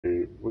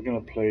we're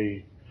going to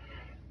play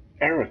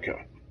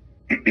Erica,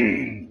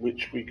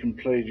 which we can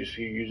play just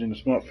using a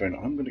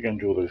smartphone. I'm going to go and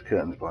draw those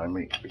curtains behind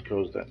me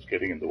because that's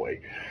getting in the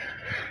way.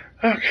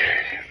 Okay.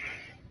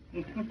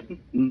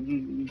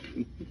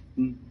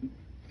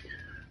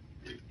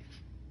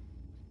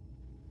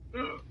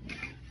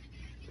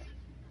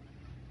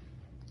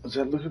 Does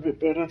that look a bit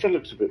better? That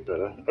looks a bit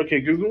better. Okay,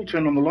 Google,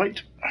 turn on the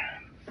light.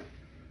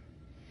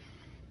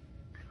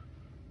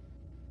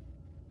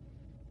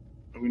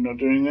 Are we not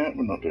doing that?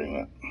 We're not doing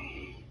that.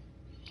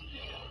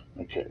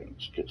 Okay,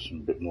 let's get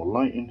some bit more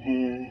light in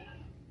here.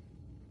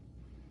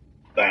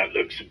 That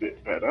looks a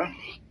bit better.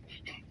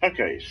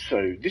 Okay,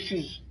 so this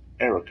is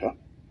Erica.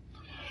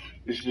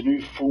 This is a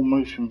new full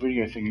motion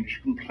video thing which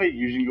you can play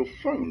using your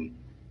phone,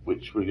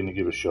 which we're going to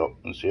give a shot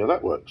and see how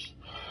that works.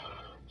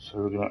 So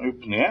we're going to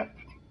open the app.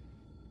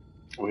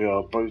 We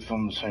are both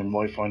on the same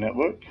Wi-Fi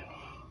network.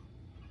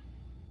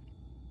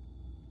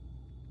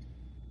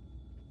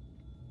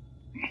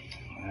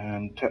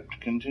 And tap to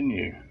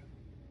continue.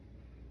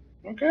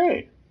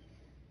 Okay.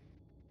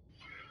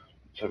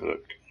 Let's have a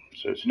look.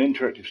 So it's an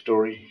interactive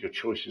story. Your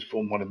choices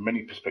form one of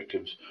many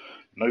perspectives.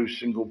 No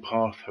single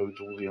path holds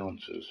all the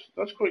answers.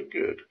 That's quite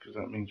good, because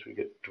that means we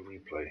get to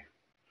replay.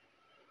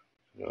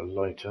 We've got a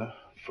lighter.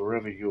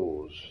 Forever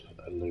Yours,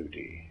 a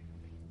Lodi.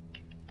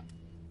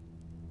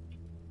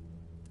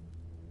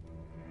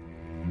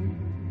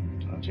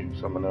 I think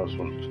someone else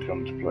wants to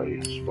come to play.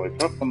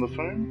 Swipe up on the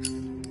phone.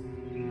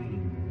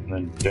 And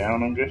then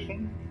down, I'm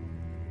guessing.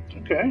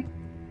 Okay.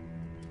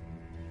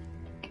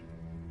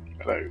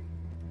 Hello.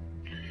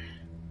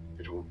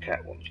 Little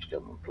cat wants to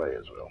come and play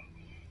as well.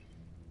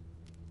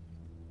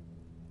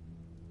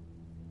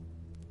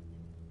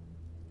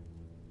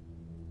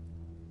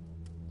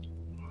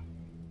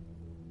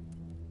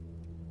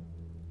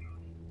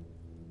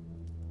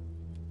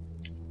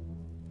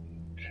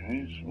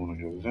 Okay, so I want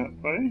to go that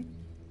way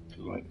to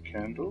light the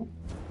candle.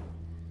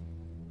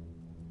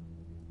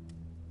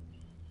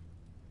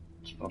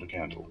 It's not a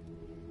candle.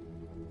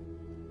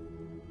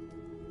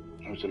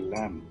 Oh, it's a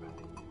lamp.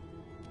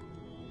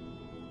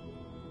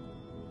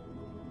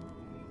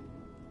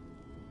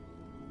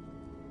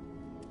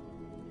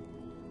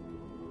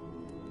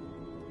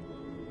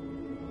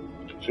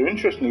 So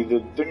interestingly,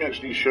 the thing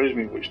actually shows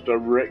me which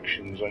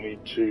directions I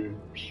need to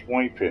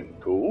swipe in.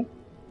 Cool.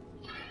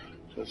 So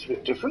that's a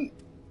bit different.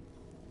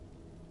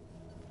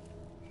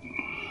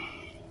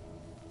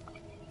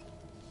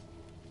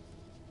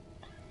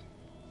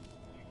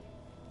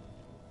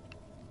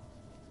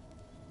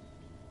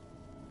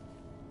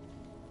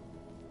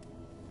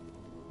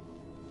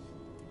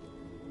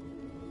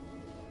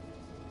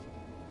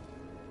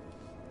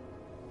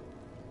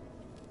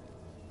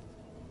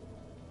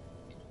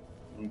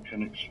 We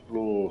can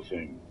explore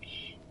things.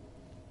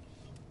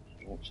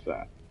 What's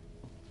that?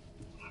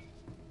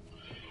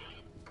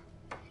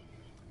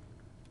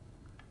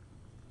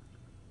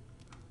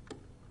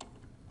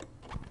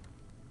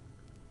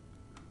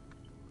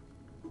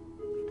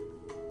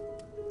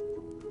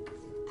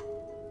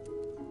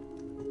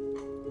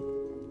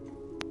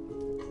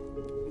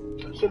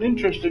 That's an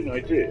interesting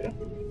idea.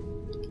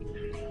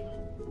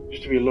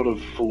 Used to be a lot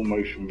of full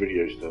motion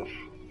video stuff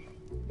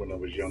when I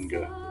was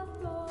younger.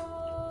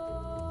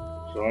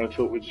 So I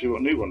thought we'd see what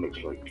a new one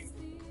looks like.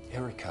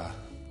 Erica.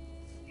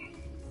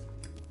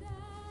 You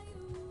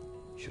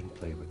shouldn't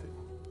play with it.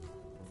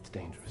 It's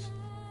dangerous.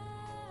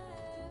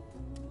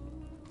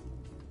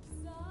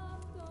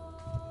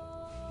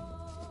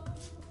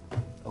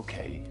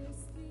 Okay,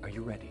 are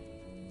you ready?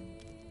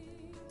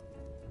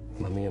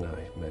 Mummy and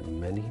I met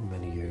many,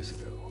 many years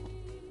ago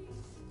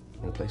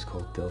in a place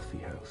called Delphi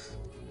House.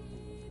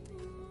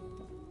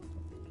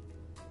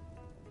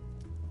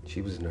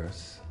 She was a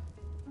nurse,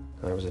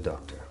 I was a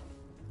doctor.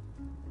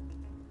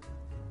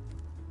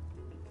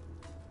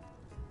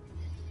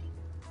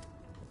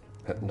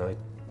 At night,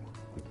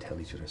 we'd tell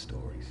each other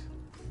stories.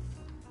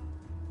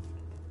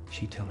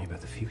 She'd tell me about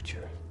the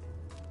future.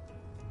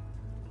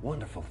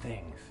 Wonderful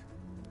things.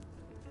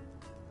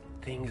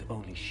 Things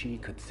only she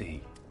could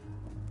see.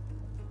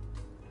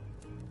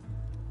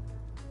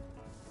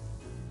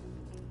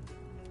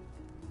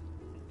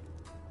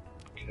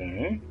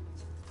 Okay.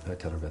 I'd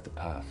tell her about the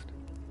past.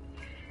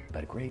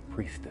 About a great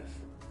priestess,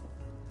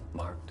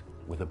 marked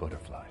with a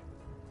butterfly,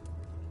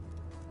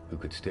 who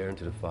could stare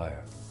into the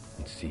fire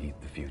and see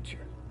the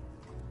future.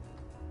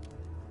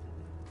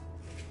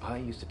 I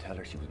used to tell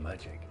her she was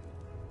magic,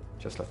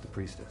 just like the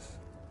priestess.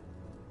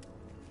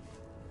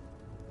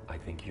 I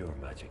think you're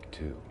magic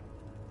too.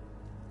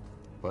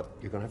 But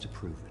you're gonna have to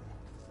prove it.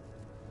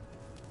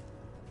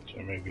 So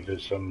maybe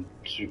there's some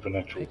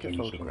supernatural Pick a things.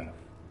 photograph.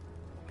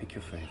 Pick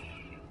your favorite.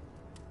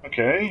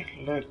 Okay,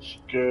 let's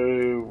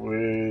go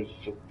with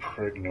the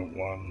pregnant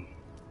one.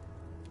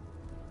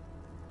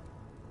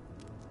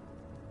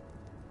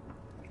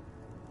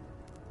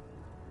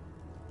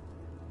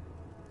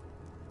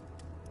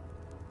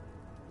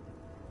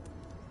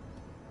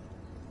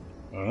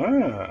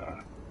 Ah.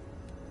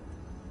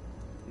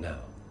 Now,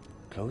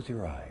 close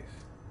your eyes.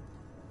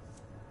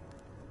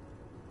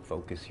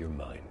 Focus your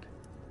mind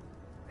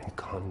and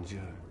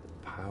conjure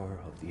the power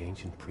of the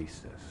ancient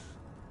priestess.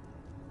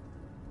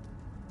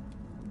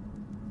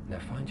 Now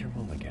find your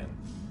room again.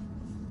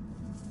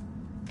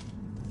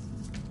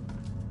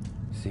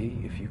 See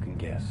if you can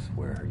guess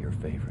where your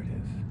favorite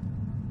is.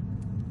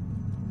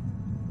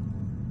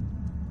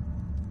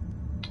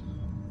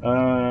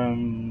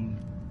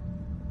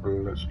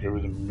 Let's go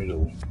with the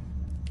middle.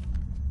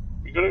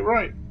 You got it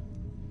right.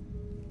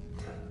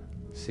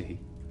 See?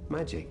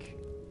 Magic.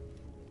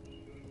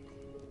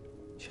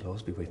 She'll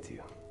always be with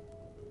you.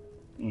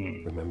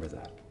 Remember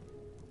that.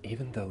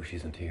 Even though she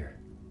isn't here,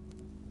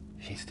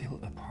 she's still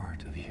a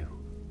part of you.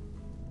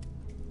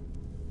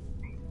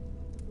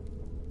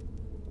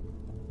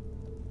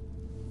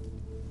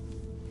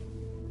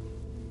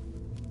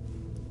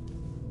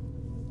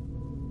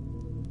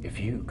 If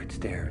you could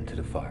stare into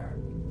the fire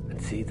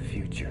and see the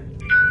future,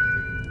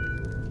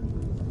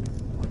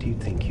 what do you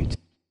think you'd...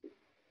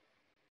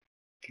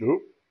 Oh.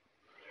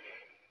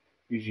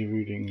 Easy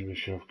reading with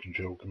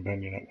self-control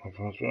companion at my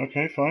fast.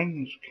 Okay, fine.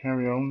 Let's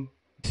carry on.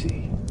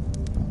 see?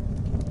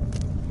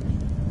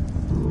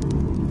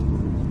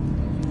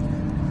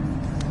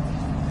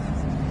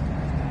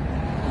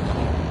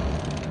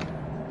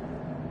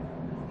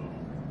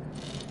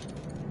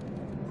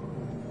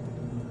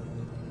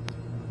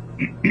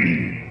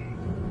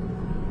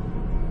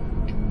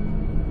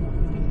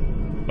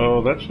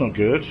 Oh, that's not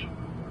good.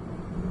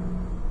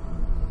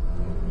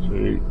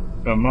 So,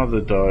 her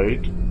mother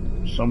died.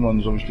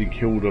 Someone's obviously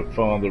killed her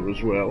father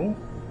as well.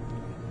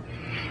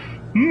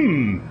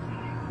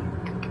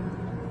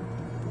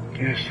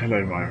 Yes,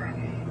 hello, Myra.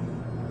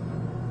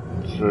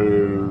 So,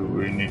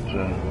 we need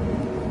to...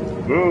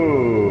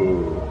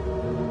 Whoa!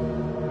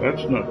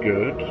 That's not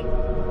good.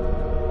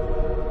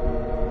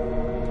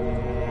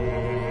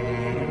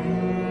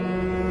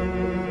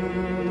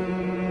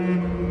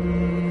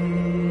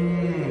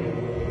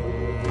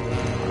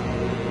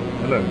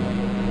 Hello.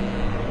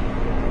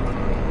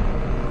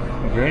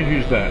 Okay,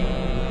 who's that?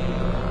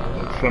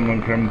 That's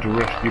someone come to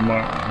rescue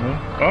my... Huh?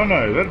 Oh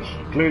no, that's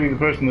clearly the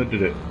person that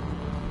did it.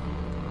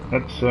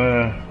 That's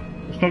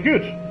not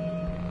good.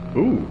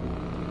 Ooh.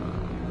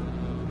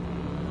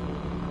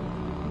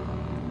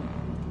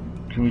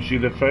 Can we see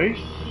the face?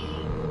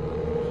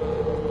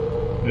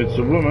 It's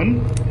a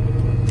woman.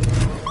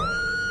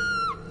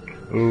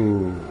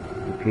 Oh,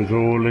 it was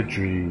all a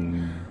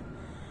dream.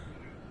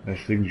 As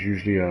things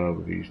usually are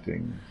with these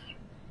things.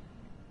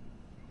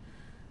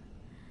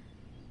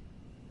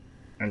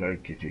 Hello,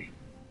 kitty.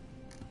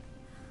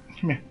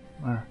 Come here.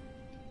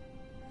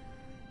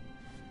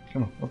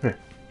 Come on, up here.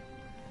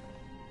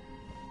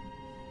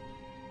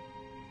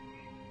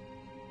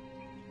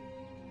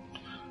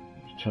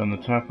 Let's turn the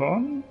tap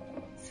on.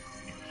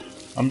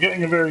 I'm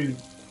getting a very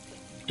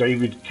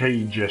David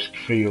Cage-esque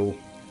feel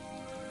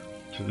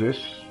to this.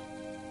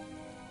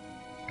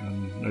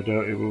 And no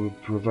doubt it will be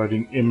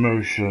providing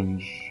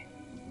emotions.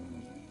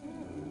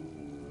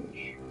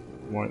 Let's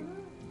wipe.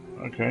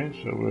 Okay,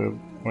 so we're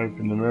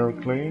wiping the mirror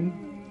clean.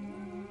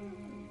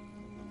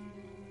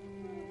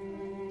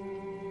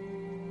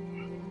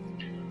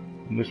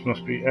 And this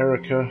must be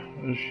Erica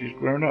as she's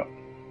grown up.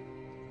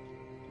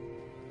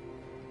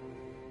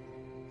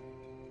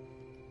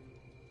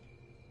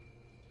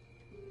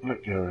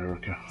 Let go,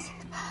 Erica. See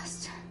the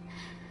past.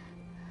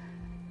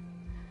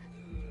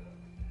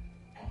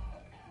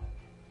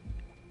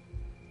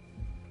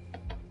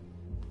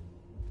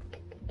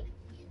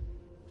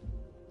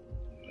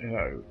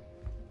 Hello.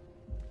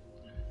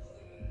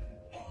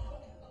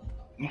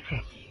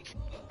 Okay.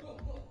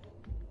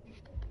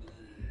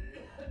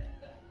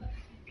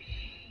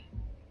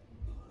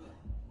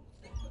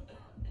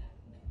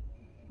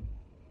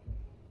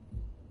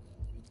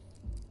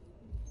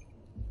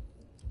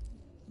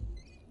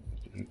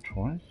 Do it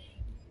twice.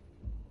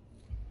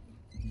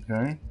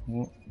 Okay.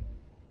 What?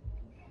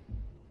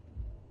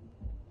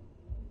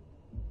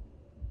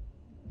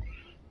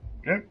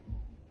 Yep.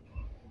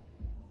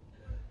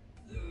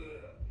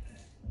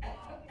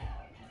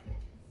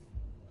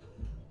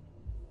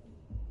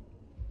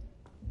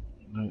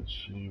 Let's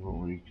see what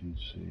we can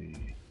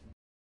see.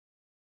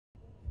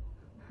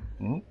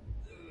 Oh.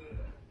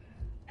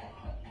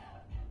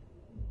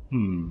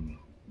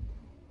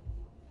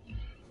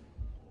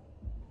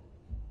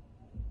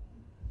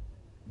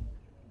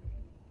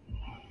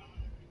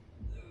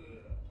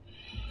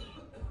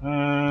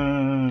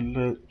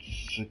 Let's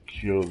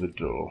secure the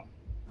door.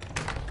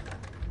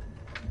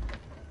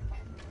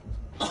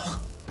 Let's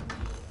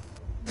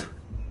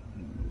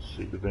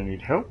see, do they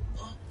need help?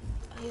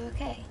 Are you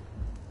okay?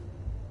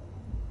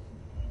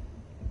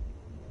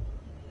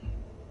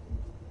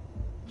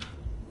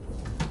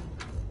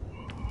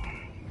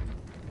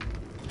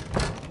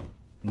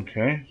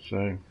 Okay,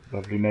 so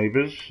lovely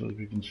neighbours, as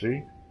we can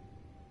see.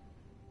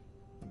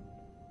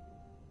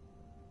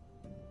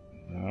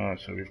 Ah,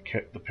 so we've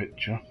kept the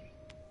picture.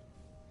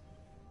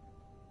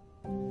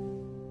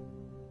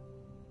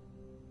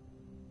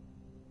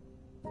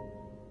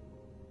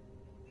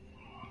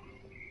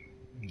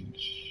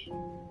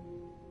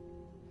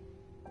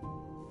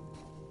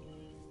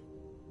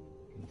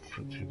 Let's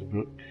flip through the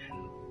book.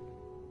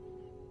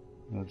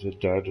 There's a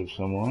dad of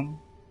someone.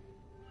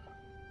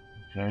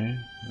 Okay,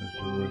 there's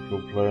the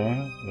record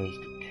player, there's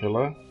the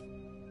killer,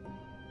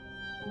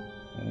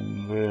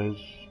 and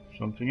there's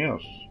something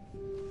else.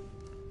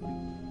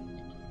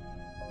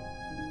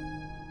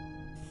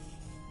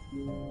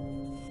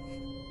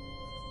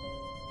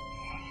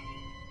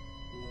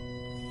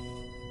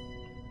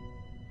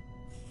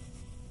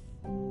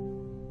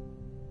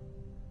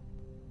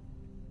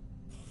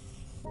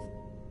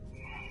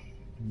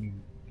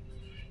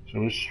 So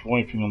we're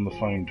swiping on the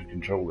phone to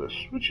control this,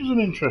 which is an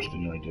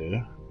interesting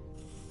idea.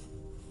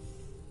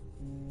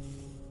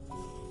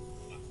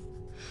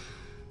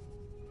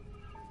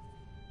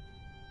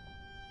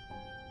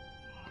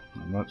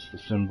 And that's the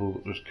symbol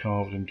that was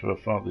carved into her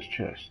father's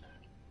chest.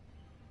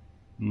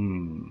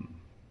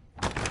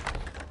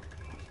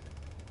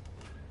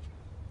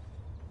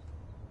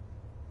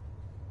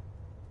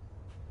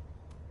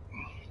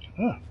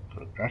 Ah,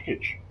 got a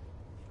package.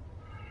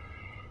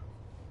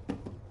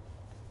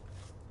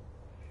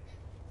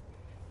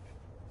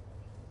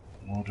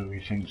 What do we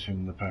think's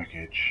in the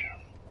package?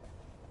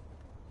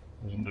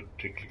 Doesn't look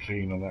particularly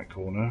clean on that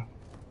corner.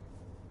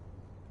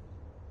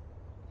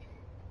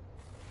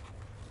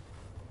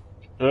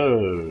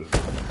 Oh,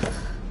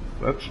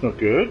 that's not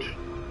good.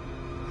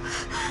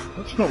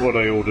 That's not what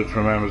I ordered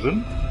from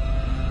Amazon.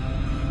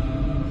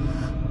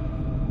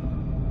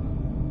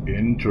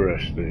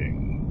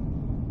 Interesting.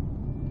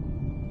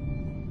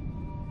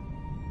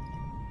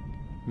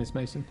 Miss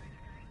Mason?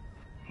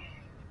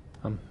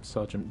 I'm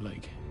Sergeant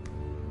Blake,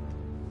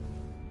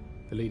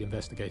 the lead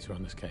investigator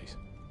on this case.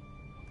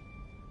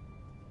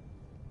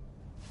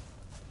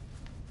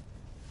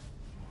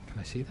 Can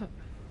I see that?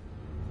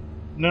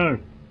 No.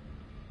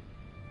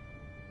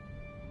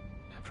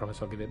 I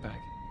promise I'll give it back.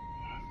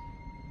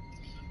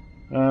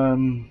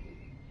 Don't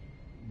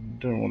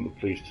want the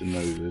police to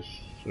know this,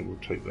 so we'll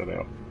take that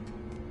out.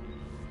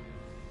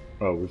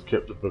 Oh, we've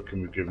kept the book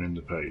and we've given him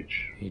the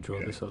page. You draw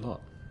this a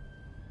lot.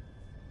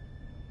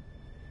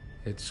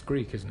 It's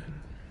Greek, isn't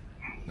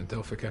it? The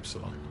Delphic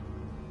Epsilon.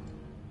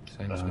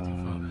 Same as with your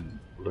father.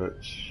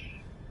 Let's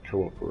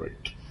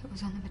cooperate. It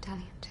was on the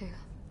battalion too.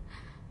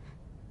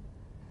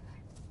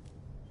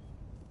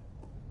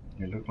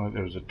 It looked like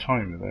there was a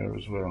timer there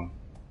as well.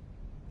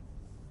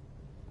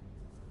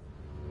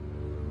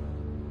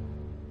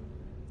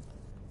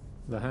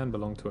 The hand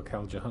belonged to a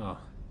Kal Jahar.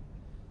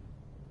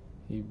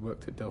 He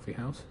worked at Delphi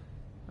House.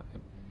 I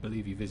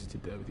believe you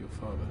visited there with your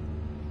father.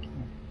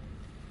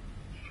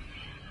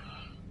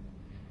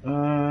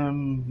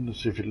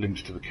 Let's see if it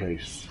links to the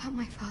case. About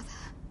my father.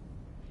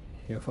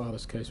 Your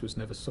father's case was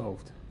never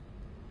solved.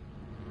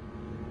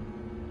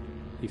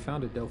 He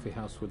founded Delphi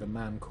House with a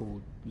man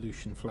called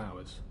Lucian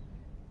Flowers.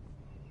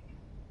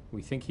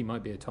 We think he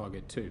might be a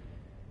target too.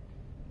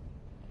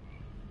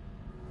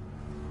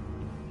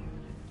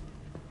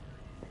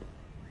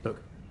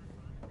 Look,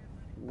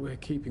 we're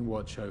keeping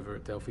watch over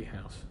at Delphi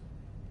House.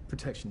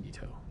 Protection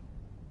detail.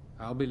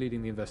 I'll be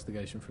leading the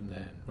investigation from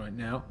there. Right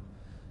now,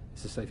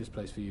 it's the safest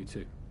place for you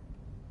too.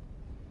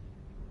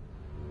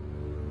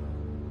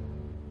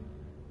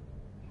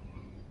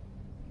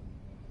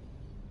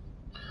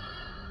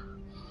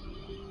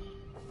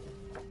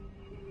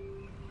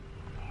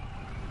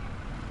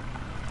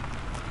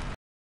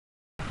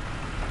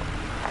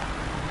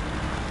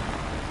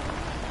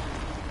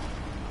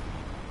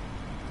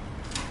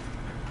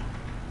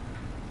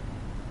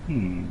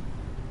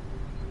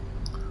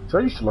 So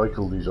I used to like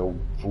all these old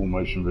full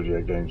motion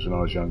video games when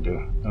I was younger,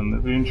 and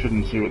it'd be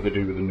interesting to see what they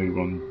do with the new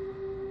one.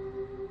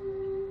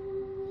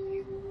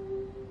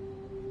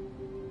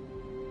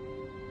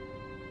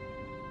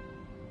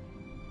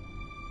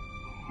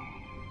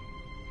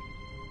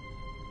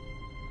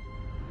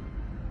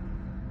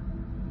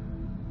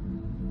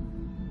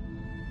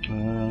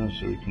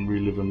 So we can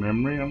relive a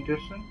memory, I'm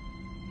guessing?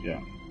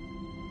 Yeah.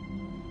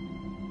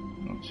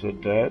 That's her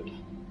dad.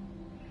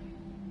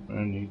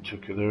 And he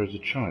took her there as a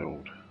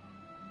child.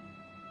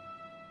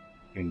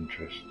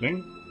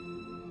 Interesting.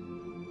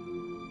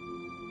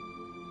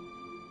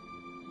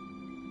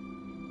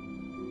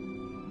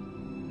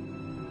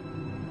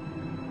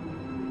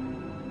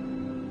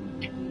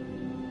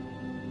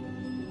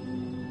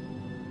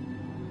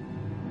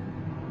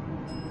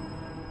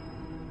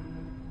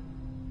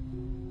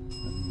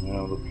 And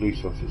now the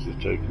police officer's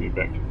taking me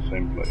back to the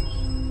same place.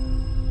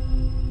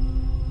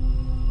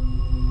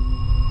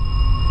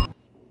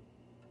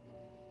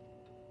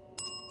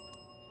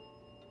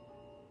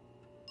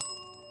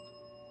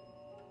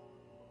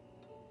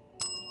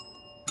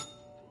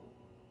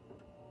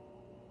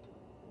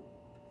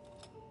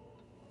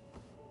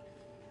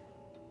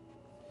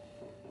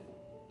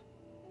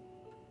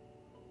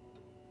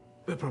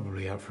 They're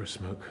probably out for a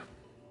smoke.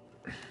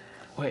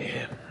 Wait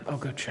here. I'll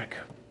go check.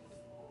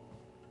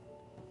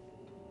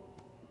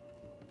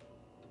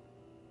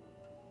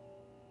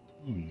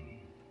 Let's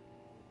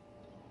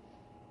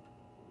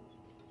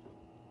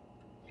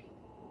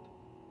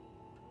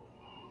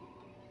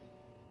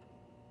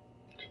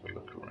have a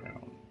look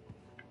around.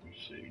 Can we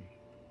see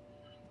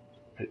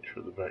a picture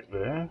at the back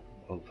there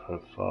of her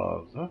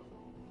father?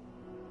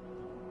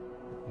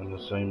 and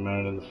the same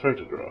man in the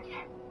photograph.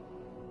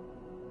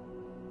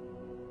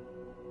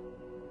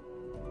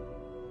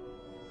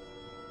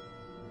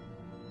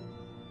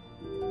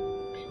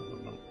 Let's have a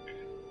look.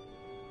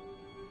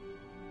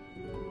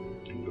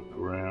 And look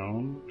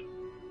around.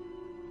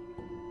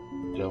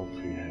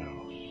 Delphi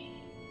House.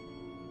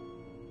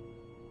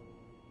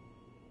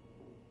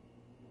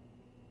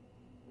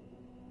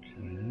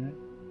 Okay.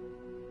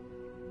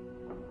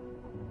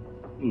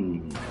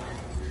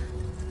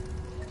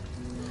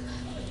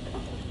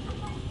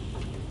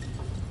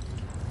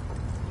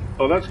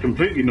 Oh, that's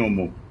completely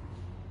normal.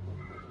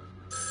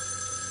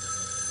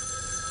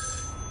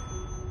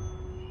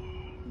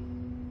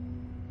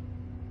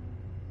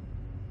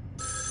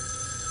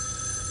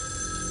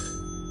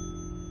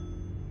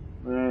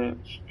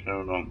 Let's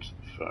go on to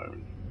the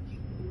phone.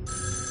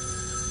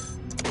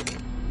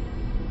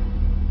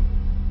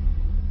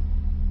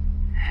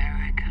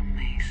 Erica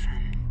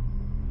Mason.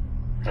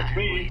 That's I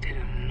me. waited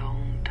a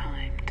long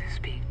time to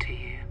speak to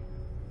you.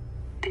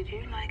 Did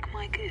you like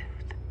my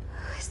gift?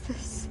 Who is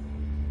this?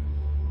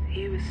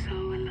 You were so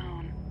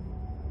alone,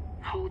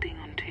 holding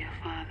on to your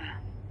father,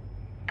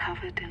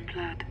 covered in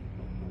blood.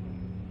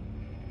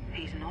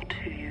 He's not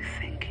who you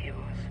think he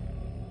was.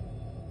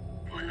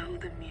 Follow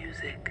the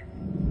music.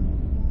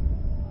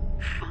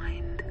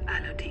 Find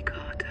Elodie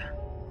Carter.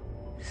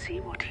 See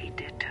what he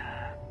did to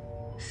her.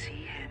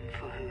 See him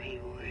for who he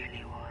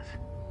really was.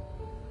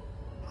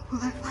 What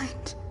will I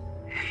find?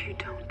 If you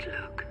don't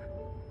look,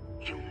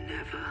 you'll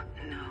never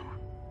know.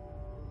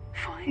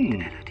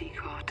 Find Elodie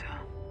Carter.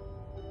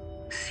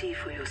 See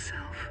for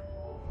yourself.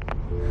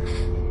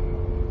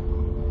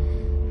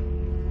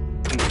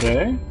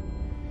 Okay.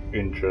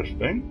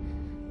 Interesting.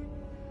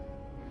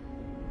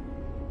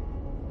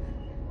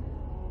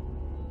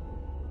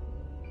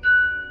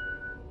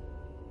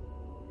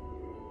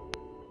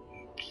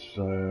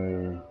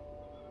 So,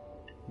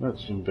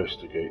 let's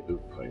investigate the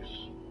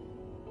place.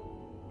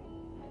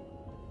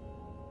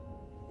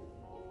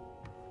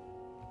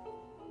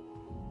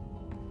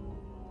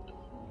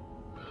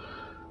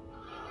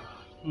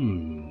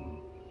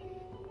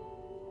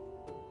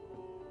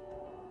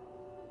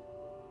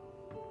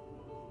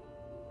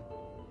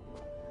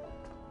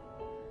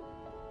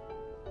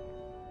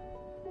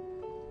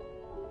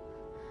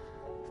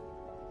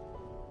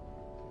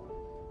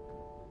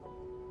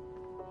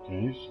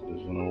 Okay, so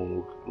there's an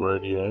old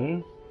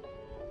radio.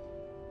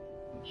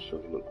 Let's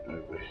have a look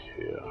over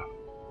here.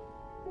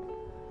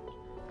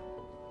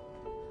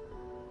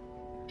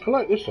 I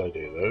like this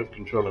idea though of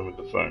controlling with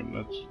the phone.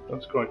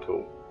 That's quite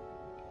cool.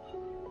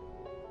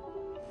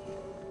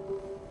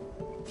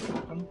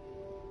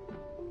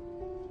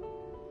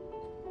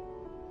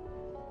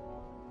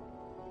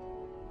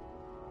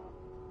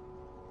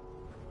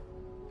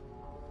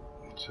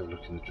 Let's have a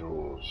look in the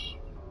drawers.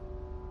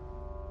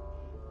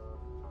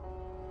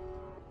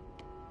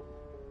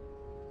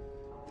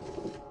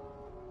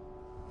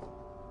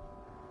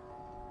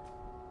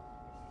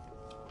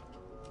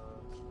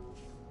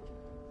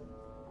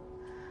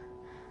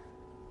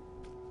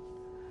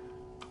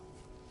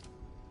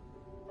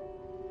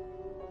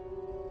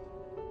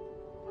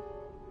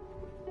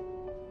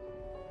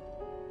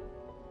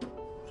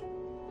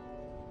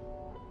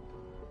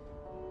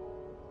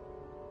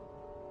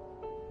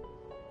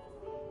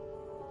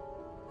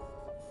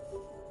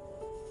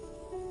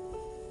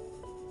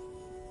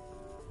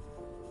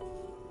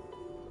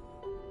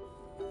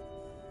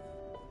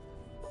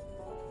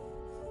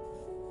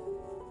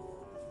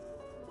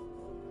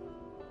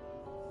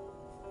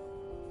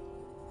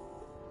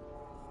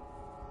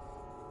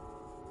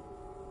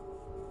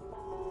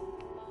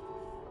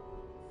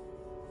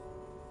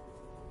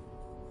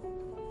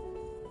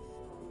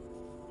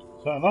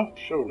 Is that enough?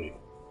 Surely.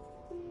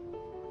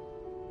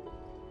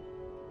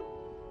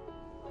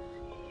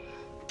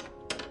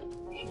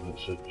 So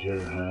that's a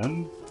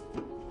Johan.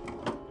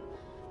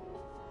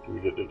 Do we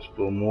get to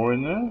explore more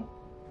in there?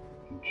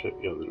 And check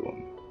the other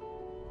one.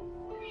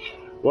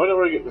 Why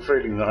do I get the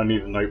feeling that I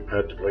need a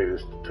notepad to play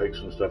this to take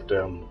some stuff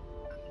down?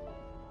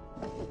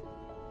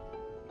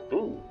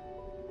 Ooh,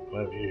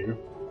 love you.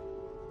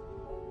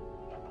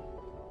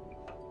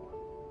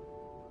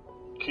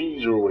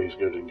 Keys are always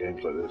good in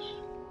games like this.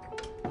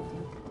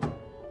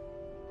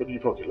 Put in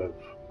your pocket, love.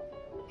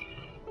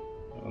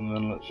 And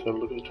then let's have a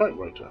look at the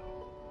typewriter.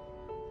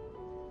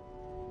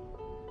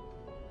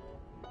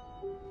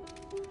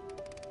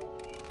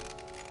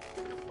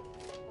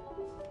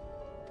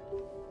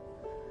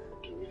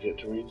 Do we get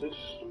to read this?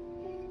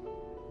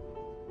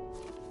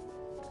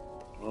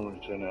 I'm going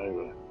to turn it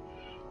over.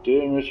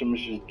 Dear Mr. and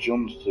Mrs.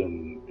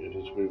 Johnston, it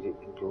is with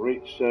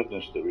great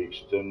sadness that we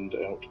extend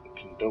out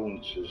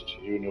condolences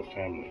to you and your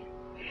family.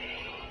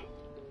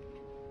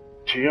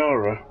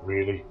 Tiara,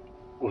 really?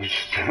 Was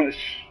that, is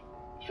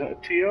that a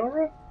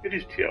tiara? It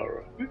is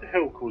Tiara. Who the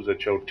hell calls their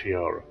child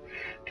Tiara?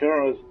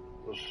 Tiara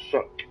was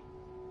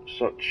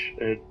such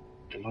a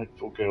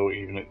delightful girl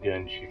even at the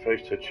end. She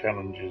faced her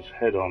challenges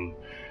head on,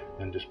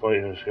 and despite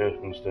her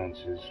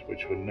circumstances,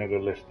 which were never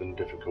less than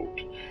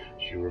difficult,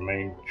 she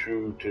remained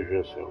true to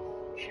herself.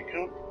 She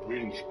can't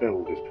really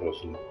spell, this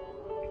person.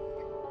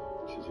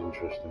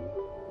 interesting.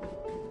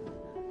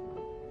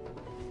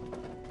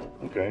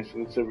 Okay, so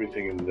that's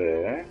everything in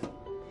there.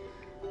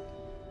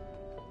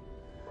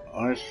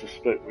 I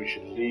suspect we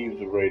should leave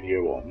the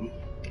radio on,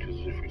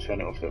 because if we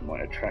turn it off that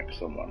might attract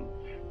someone.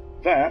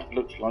 That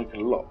looks like a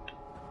lock.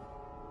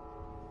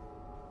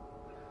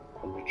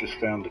 And we've just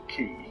found a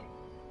key.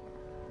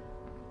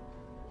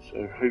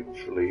 So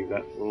hopefully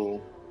that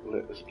will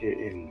let us get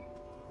in.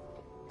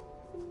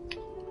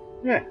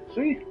 Yeah,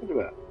 see? Look at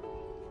that.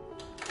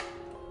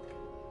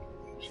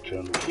 Let's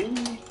turn the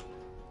key.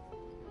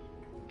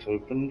 It's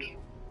opened.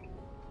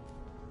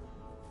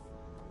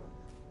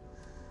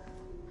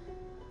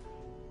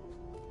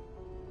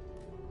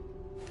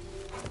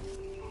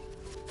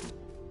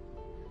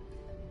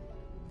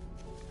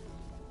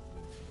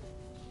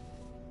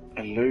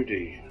 A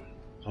Lodi.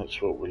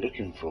 That's what we're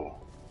looking for.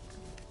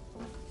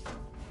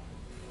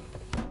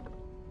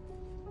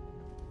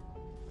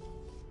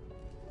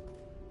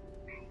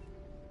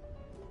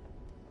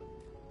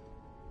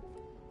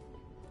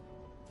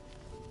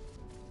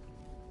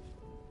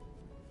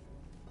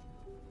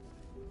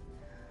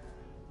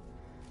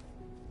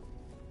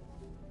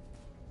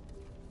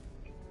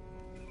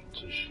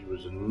 So she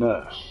was a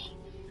nurse.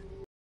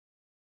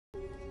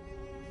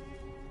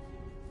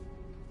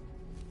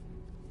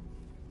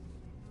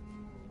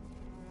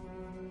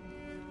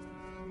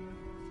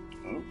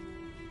 Oh.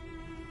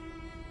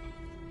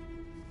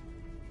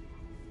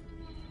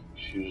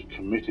 She was a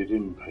committed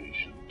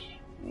inpatient.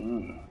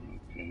 Oh,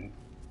 okay.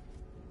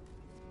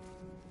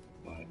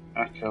 By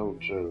Akal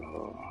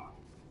Johar.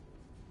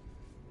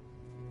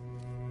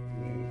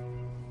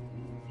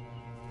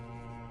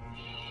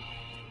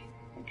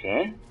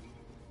 Okay.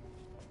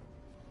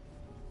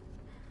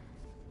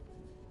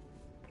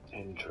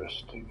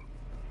 Interesting.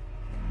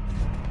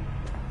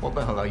 What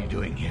the hell are you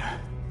doing here?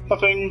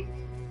 Nothing.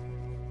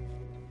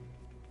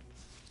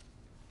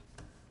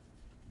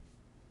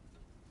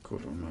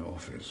 Caught on my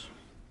office.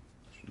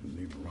 Shouldn't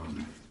leave a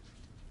run.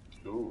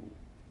 Ooh.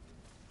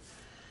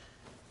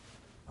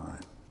 Aye.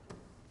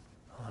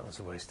 Well, that was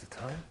a waste of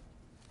time.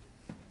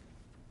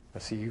 I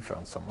see you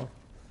found someone.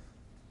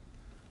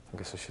 I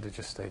guess I should have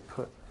just stayed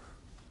put.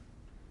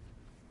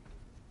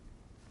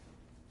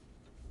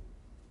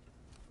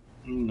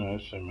 No,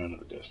 same man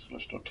at the desk.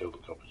 Let's not tell the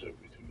coppers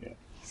everything yet.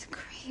 He's a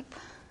creep.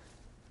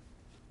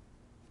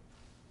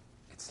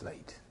 It's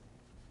late.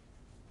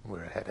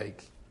 We're a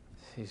headache.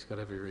 He's got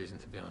every reason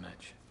to be on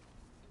edge.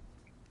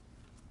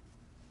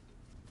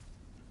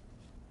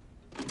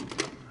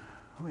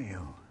 Who are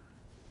you?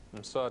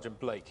 I'm Sergeant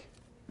Blake.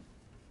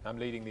 I'm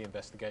leading the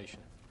investigation.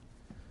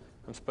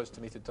 I'm supposed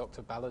to meet a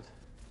Dr. Ballard.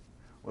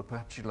 Well,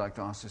 perhaps you'd like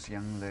to ask this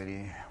young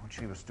lady what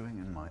she was doing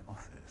in my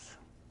office.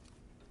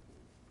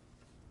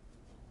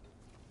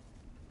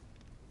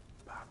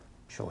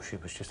 Sure, she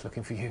was just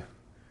looking for you.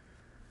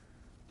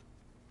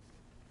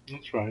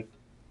 That's right.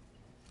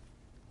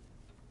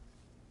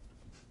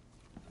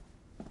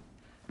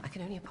 I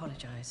can only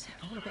apologise.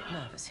 I'm all a bit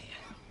nervous here.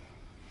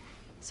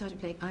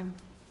 Sergeant Blake, I'm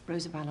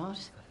Rosa Ballard.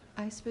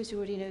 I suppose you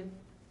already know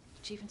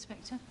the Chief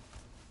Inspector?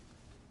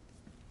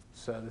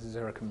 Sir, this is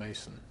Erica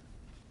Mason.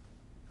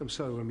 I'm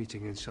sorry we're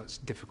meeting in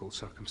such difficult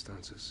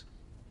circumstances.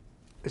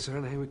 Is there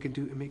anything we can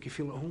do to make you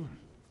feel at home?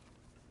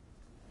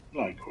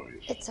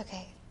 Likewise. It's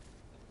okay.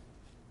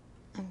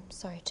 I'm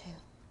sorry too.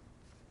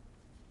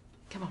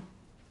 Come on.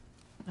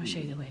 I'll show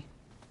you the way.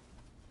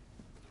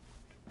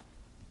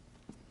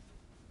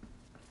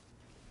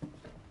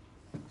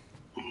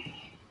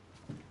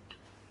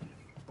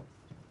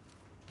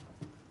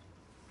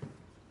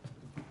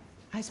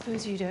 I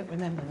suppose you don't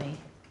remember me.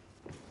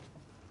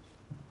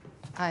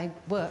 I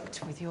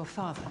worked with your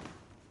father.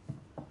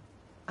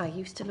 I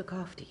used to look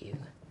after you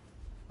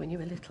when you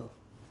were little.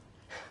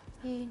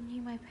 You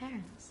knew my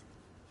parents.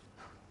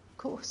 Of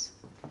course.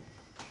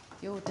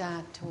 Your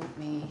dad taught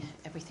me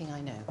everything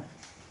I know.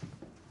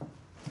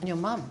 And your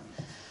mum,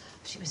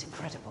 she was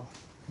incredible.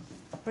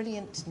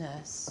 Brilliant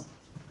nurse.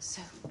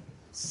 So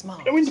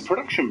smart. I mean, the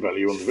production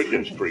value on the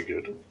video is pretty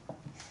good.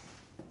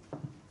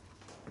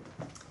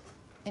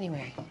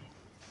 Anyway,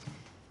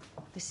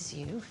 this is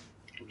you.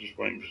 I'm just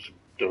waiting for some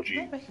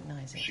dodgy I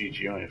recognise it.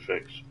 CGI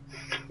effects,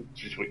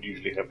 which is what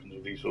usually happens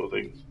with these sort of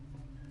things.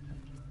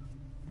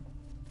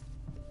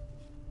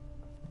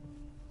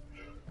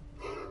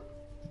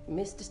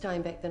 Mr.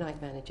 Steinbeck, the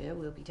night manager,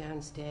 will be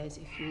downstairs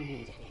if you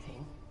need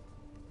anything.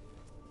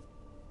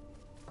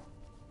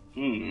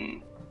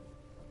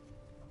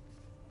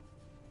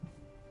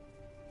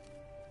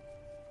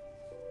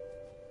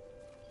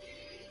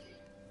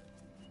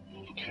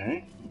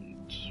 Okay.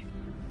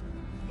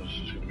 This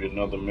is going to be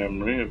another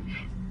memory of...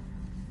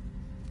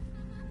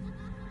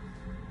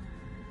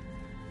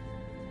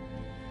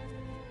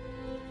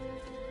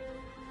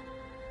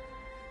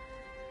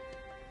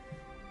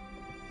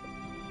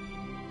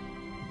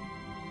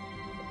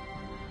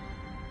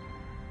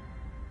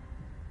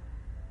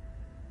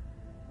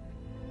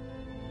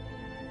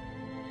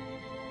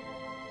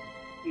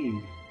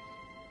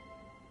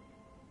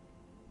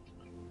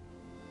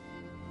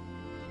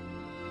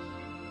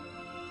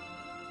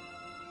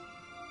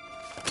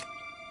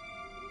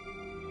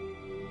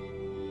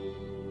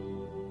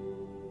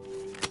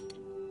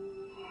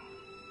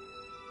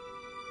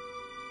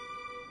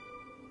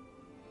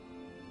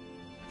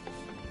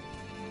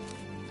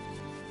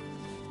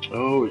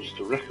 Oh, it's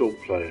the record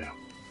player.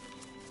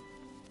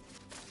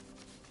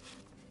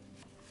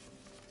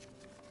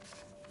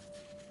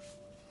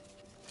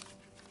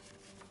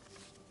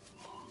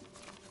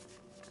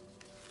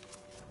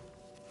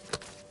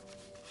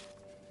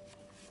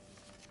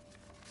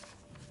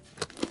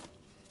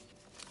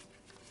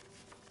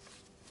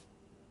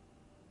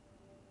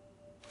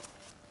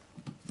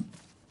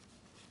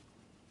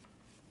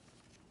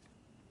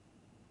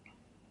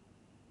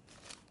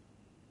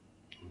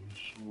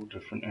 All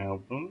different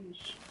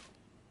albums.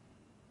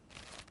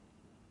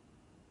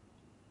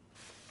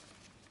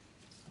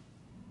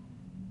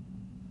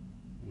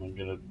 And I'm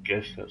gonna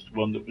guess that's the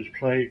one that was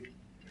played.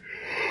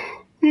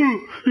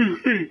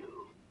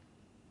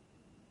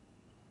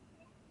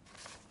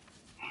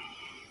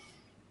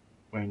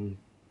 When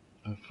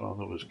her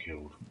father was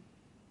killed.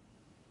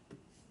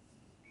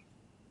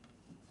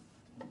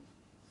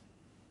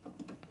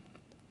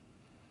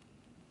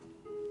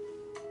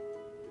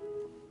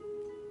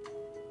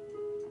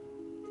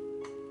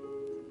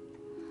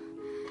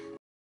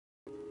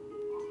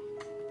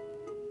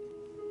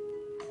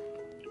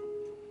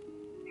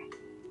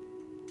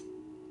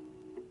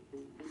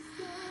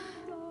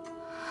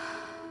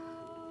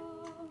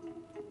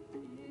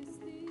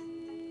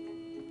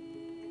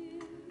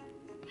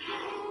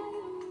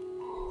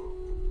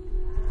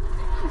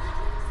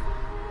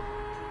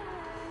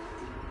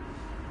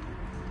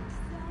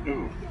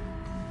 Ooh,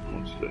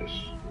 what's this?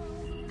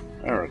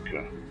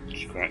 Erica,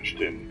 scratched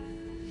in.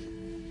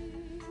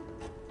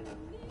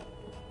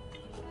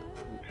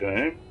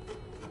 Okay.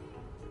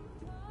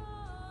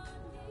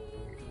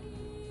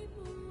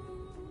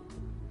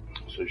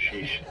 So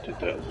she did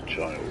that as a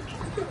child.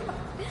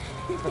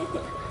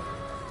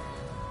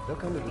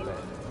 Look under the bed.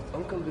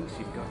 Uncle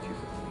Lucy got you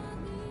something.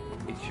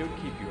 It should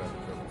keep you out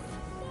of trouble.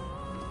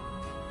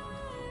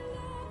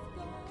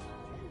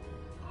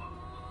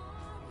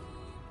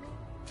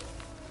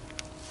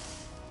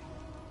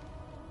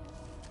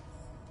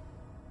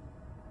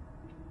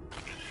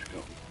 She's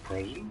got a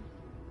present.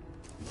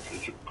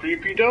 It's a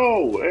creepy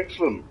doll.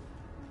 Excellent.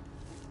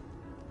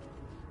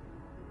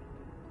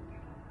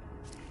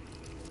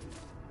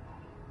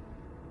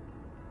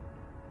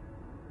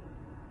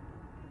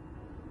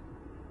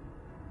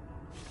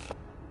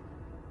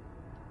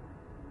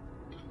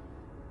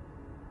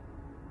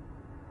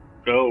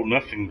 Oh,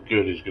 nothing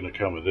good is going to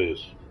come of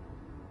this.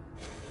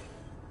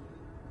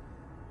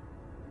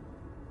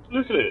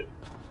 Look at it.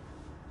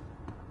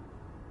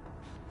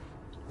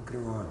 Look at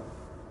her arm.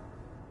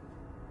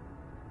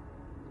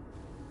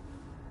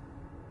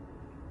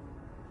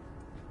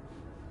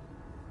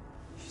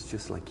 She's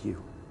just like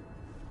you.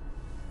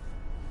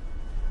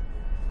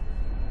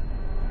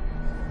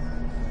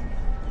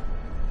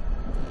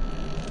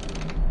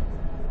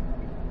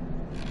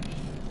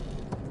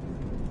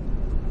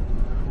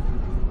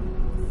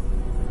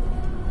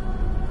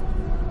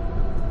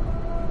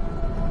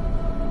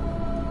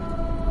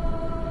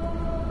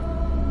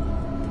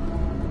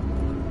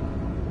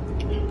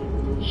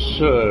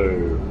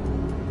 So,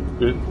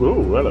 good.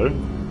 Oh, hello.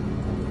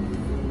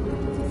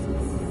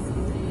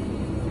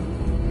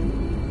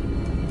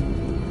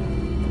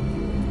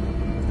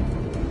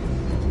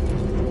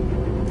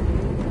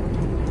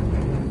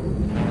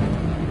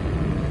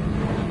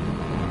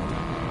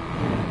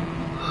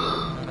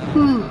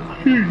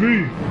 Excuse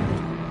me.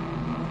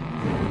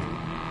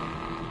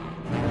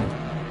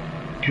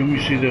 Can we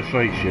see their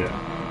face yet?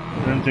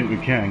 I don't think we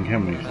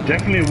can we? It's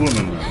definitely a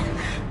woman though.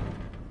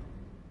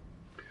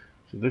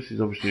 So this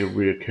is obviously a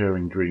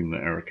reoccurring dream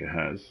that Erica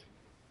has.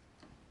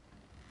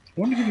 I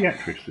wonder who the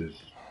actress is.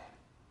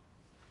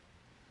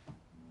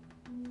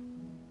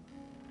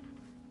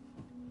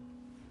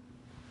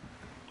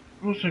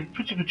 Also,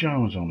 put your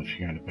pyjamas on if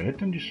you go to bed,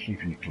 don't just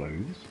sleep in your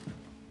clothes.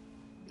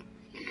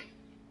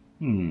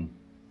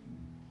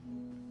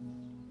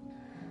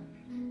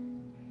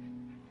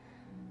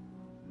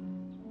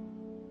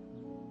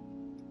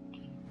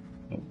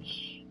 Let's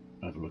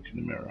have a look in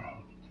the mirror.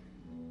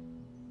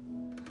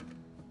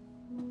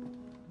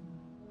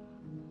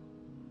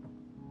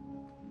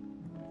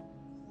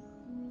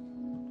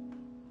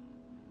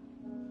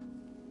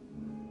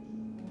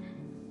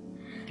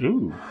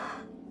 Ooh.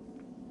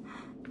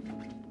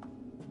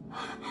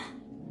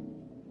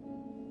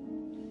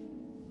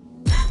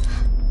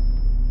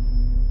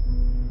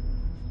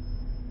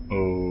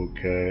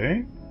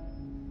 Okay.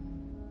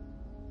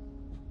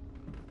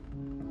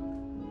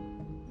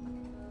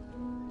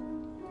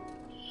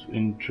 It's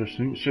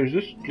interesting. So is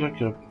this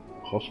like a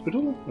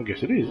hospital? I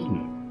guess it is, isn't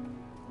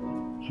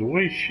it? So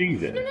why is she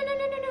there? No.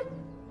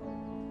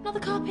 Not the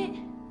carpet.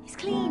 It's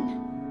clean.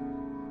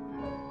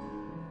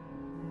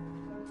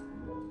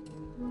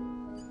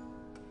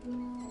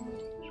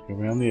 Let's go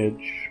around the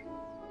edge.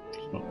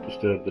 Let's not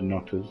disturb the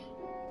nutters.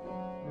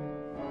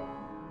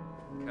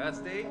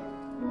 Kirsty?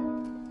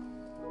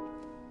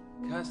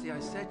 Kirsty, I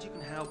said you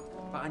can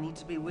help, but I need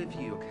to be with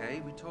you,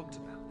 okay? We talked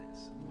about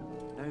this.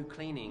 No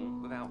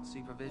cleaning without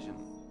supervision.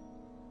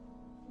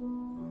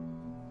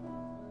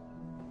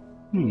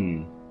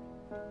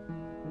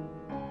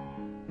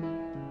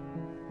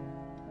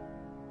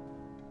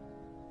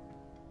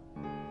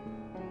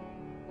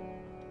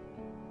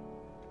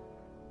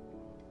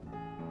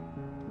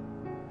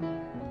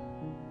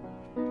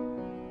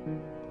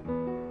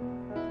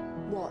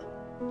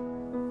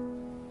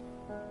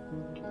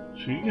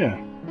 So, yeah,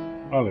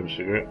 I'll have a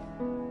cigarette.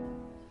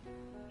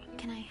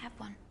 Can I have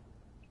one?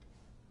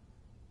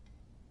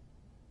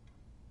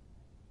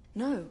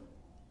 No.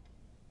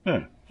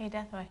 No. Hey,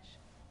 Death Wish.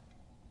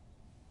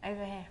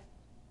 Over here.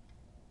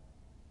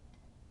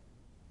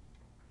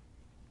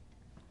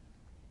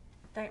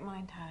 Don't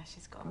mind her,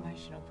 she's got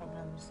emotional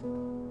problems.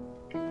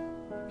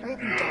 Let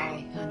them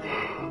die,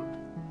 Hannah.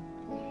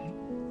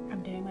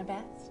 I'm doing my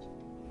best.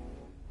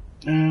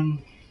 What's the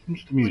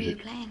What are you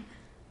music? playing?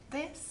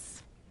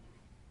 This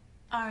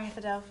Aria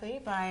for Delphi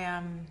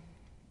by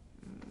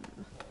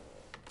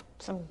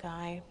some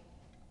guy.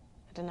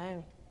 I don't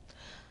know.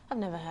 I've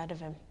never heard of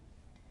him.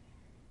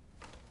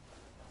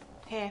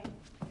 Here,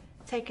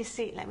 take a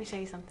seat. Let me show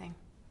you something.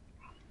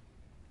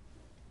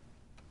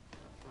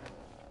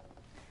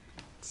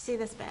 Do you see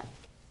this bit?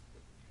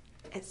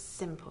 It's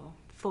simple.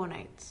 4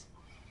 notes.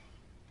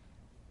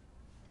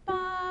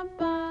 Bum,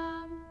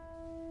 bum,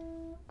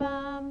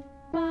 bum,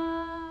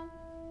 bum.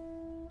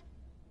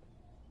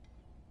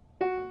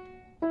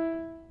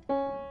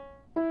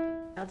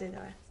 I'll do the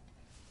rest.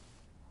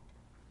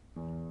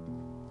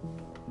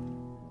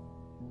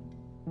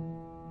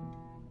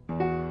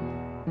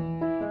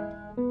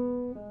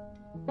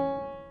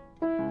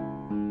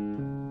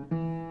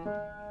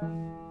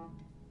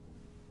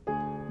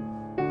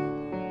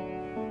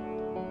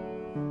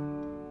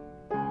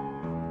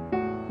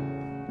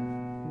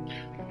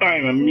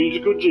 I'm a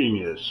musical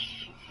genius.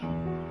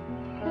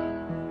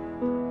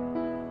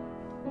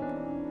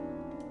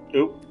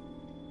 Oh,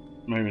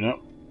 maybe not.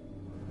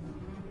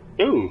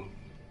 Oh,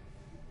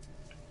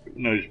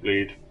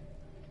 nosebleed.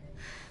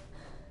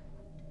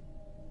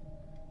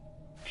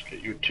 Just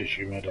get you a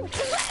tissue, madam.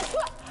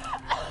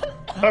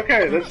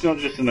 Okay, that's not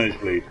just a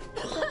nosebleed.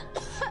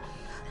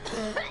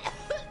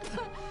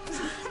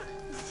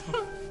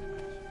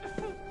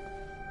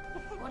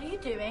 What are you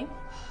doing?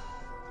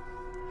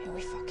 Here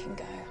we fucking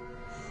go.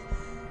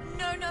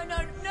 No, no, no,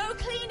 no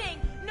cleaning!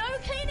 No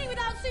cleaning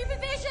without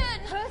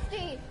supervision!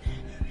 Kirsty!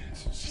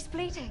 She's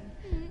bleeding.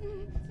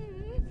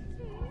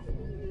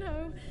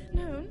 No,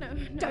 no, no,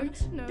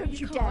 no. Don't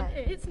you can't.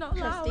 dare. It's not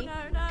allowed. Kirsty,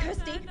 No, no,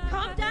 Kirsty, no, no,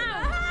 calm no,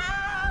 down. no.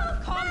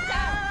 Help! Calm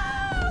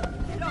down.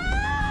 Get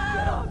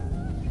off!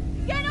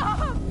 Get off!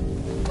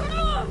 Get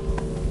off!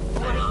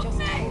 Get off! Just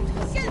told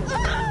us. Get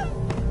off!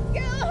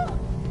 Get off!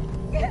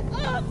 Get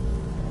off!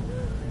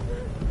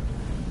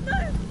 No,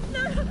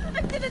 no,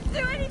 I didn't do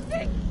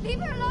anything! Leave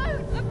her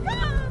alone! I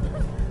can't!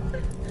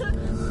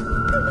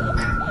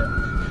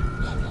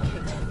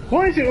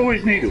 Why is it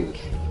always needles?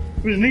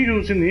 It was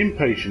needles in the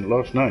inpatient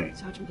last night.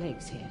 Sergeant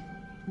Blake's here.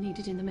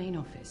 Needed in the main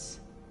office.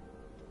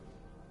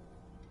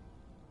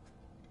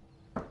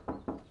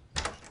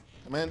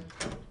 Come in.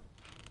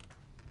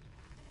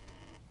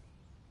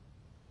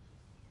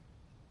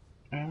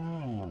 Ah,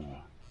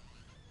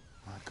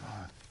 My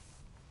God.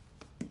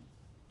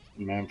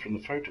 the man from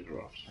the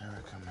photographs.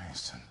 Erica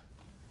Mason.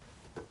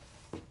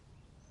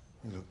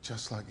 You look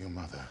just like your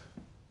mother.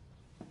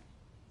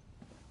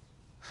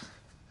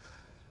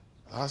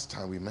 Last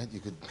time we met, you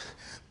could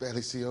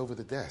barely see over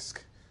the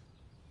desk.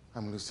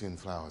 I'm Lucien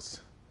Flowers.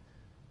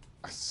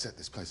 I set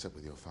this place up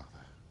with your father.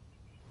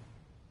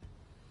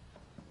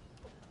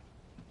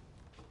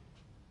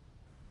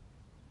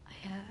 I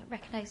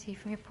recognise you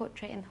from your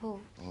portrait in the hall.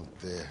 Oh,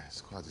 dear.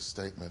 It's quite a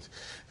statement.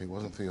 If it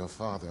wasn't for your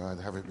father, I'd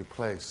have it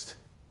replaced.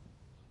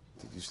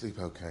 Did you sleep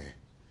okay?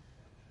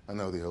 I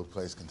know the old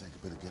place can take a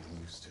bit of getting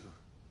used to.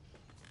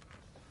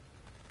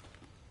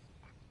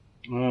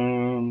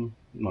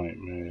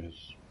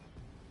 Nightmares.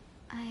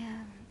 I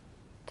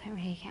don't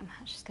really get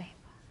much sleep.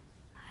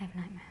 I have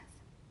nightmares.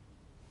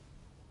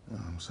 Oh,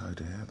 I'm sorry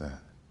to hear that.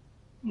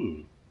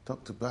 Hmm.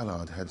 Dr.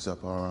 Ballard heads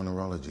up our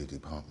neurology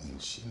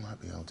department. She might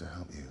be able to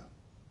help you.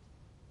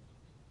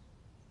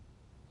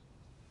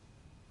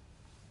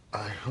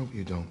 I hope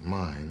you don't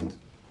mind,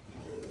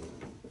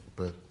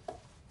 but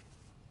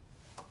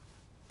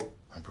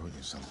I brought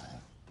you something.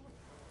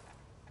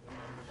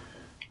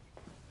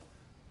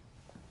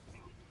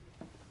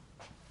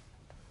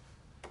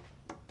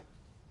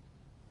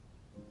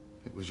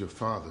 It was your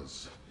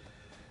father's.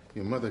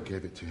 Your mother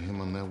gave it to him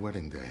on their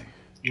wedding day.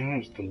 No,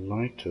 it's the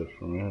lighter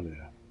from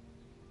earlier.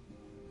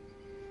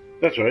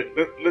 That's right.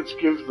 Let's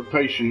give the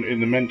patient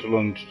in the mental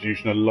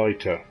institution a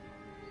lighter.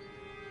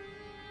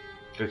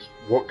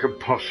 What could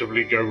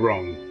possibly go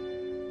wrong?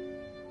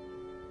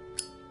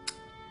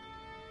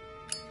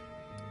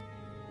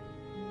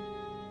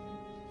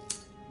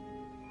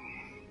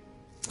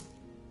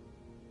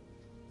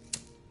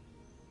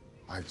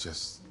 I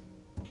just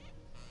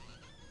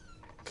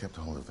kept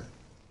hold of it.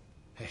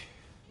 Hey.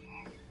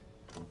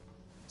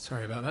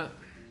 Sorry about that.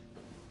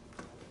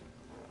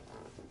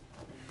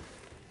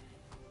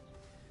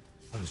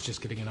 I was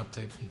just getting an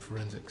update from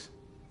forensics.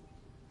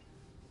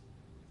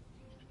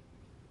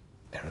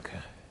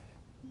 Erica,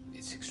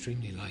 it's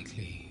extremely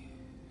likely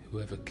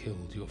whoever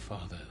killed your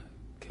father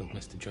killed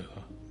Mr.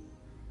 Johar.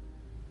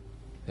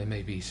 There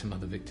may be some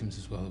other victims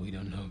as well that we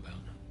don't know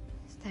about.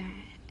 Is there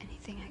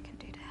anything I can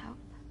do to help?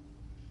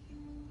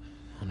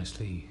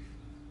 Honestly,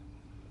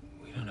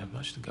 we don't have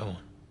much to go on.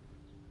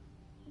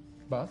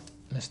 But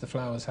Mr.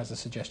 Flowers has a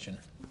suggestion.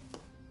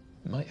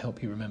 It might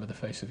help you remember the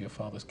face of your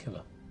father's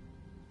killer.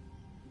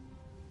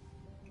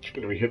 It's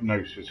going to be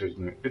hypnosis,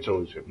 isn't it? It's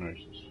always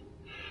hypnosis.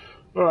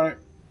 Alright,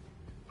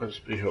 let's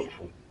be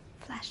helpful.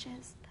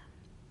 Flashes.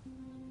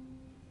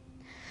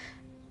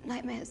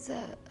 Nightmares.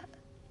 A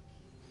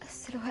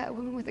silhouette, a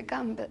woman with a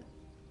gun, but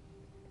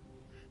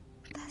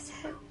that's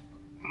it.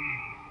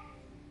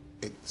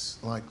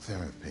 It's like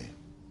therapy.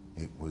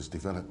 It was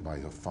developed by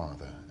your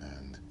father,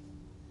 and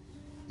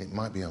it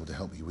might be able to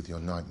help you with your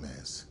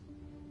nightmares.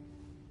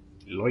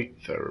 Light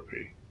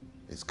therapy?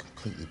 It's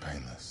completely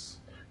painless.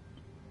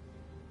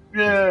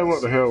 Yeah,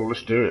 what the hell,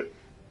 let's do it.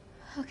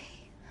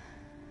 Okay.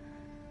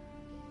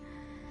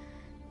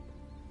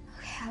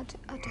 Okay,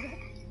 I'll do it.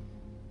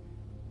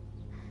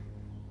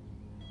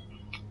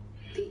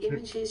 The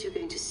images you're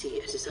going to see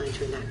are designed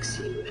to relax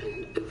you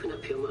and open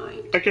up your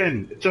mind.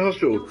 Again, it's a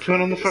hospital. Turn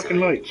on the fucking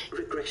lights.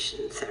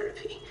 Regression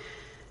therapy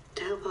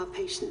to help our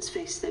patients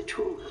face their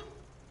trauma.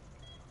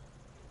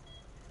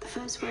 The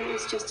first one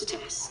is just a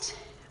test.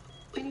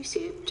 When you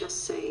see it,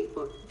 just say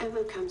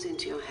whatever comes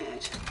into your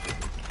head.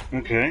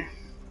 Okay.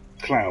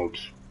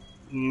 Clouds.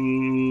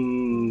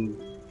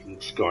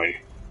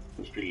 Sky.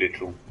 Let's be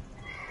literal.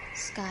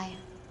 Sky.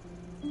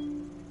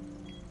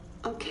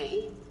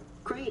 Okay,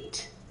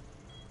 great.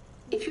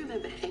 If you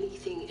remember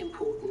anything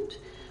important,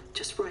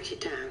 just write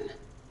it down.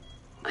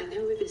 I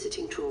know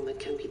revisiting trauma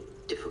can be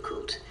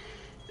difficult,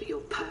 but you're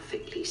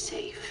perfectly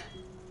safe.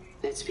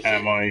 Let's begin.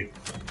 Am I?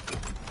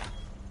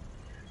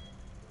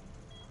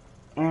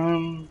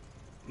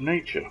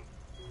 Nature.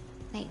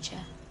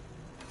 Nature.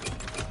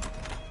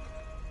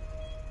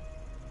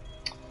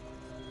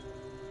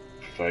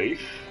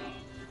 Faith.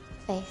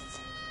 Faith.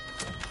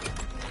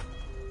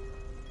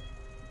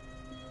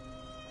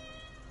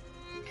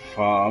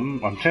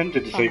 Farm. I'm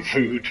tempted to say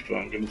food, but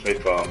I'm going to say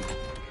farm.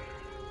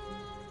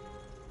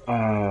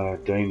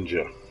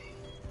 Danger.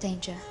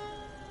 Danger.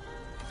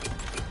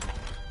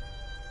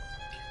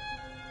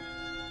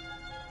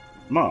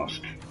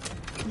 Mask.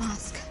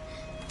 Mask.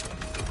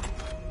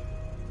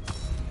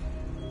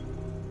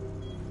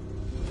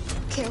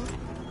 Kill.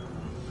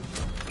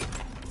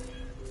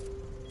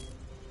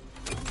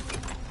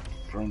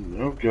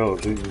 Oh god,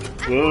 this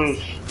is...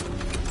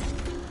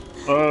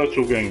 it's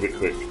all going a bit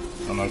quick,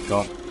 and I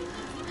can't.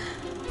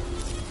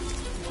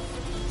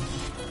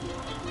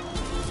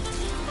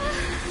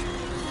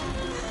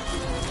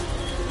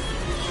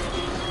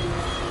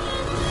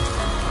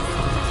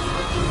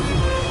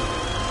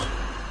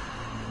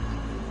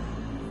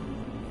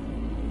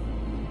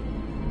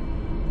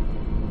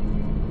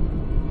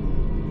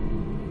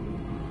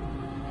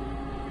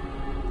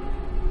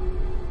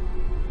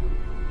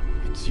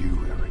 It's you,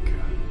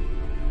 Erica.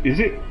 Is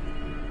it?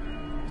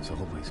 It's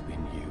always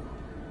been you.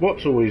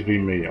 What's always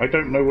been me? I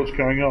don't know what's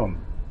going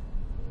on.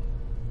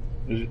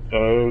 Is it?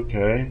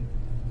 Okay.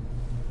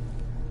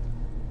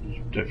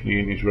 He's definitely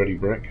in his ready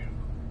brick.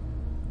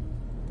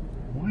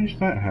 Why is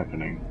that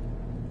happening?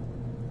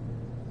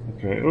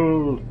 Okay,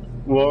 oh,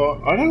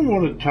 well, I don't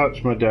want to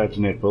touch my dad's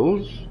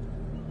nipples.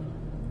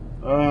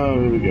 Oh,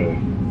 here we go.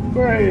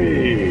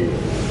 Great!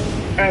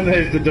 And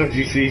there's the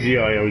dodgy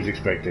CGI I was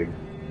expecting.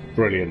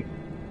 Brilliant.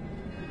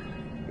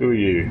 Who are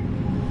you?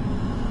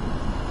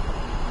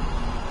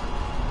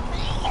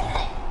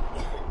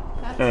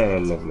 Oh,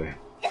 lovely.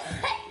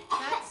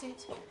 That's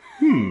it.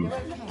 Hmm. You're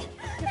okay.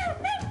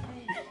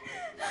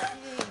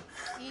 Hey,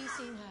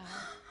 easy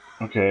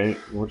now. Okay,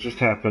 what just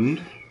happened?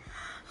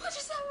 What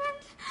just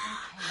happened?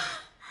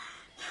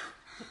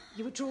 Okay.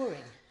 You were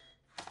drawing.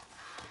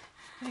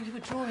 No, you were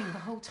drawing the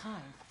whole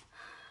time.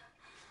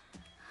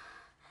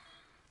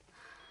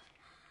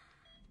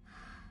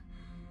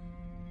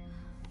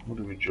 What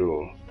do we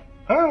draw?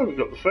 Oh, we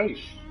got the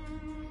face.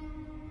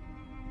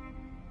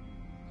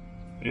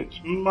 It's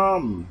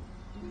Mum.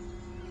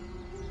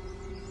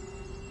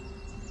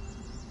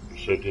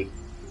 So did...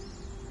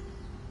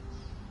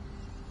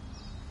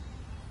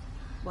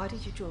 Why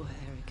did you draw her,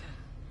 Erica?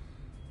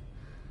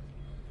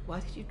 Why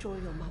did you draw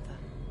your mother?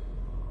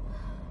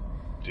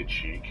 Did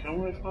she kill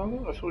my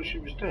father? I thought she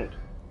was dead.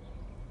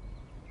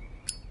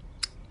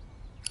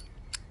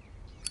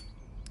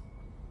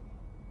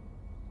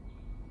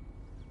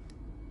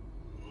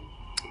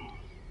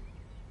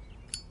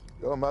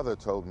 Your mother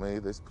told me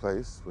this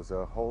place was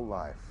her whole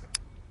life.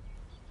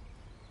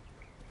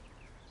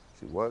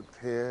 She worked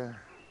here,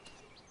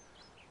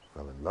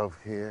 fell in love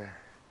here,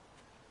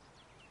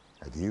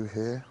 had you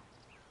here.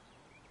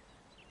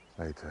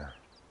 Later,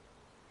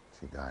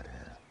 she died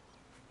here.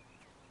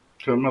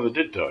 So her mother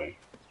did die?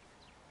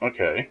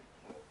 Okay.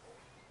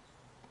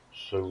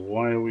 So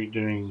why are we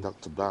doing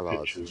Dr. Ballard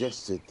pictures?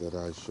 suggested that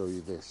I show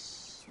you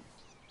this.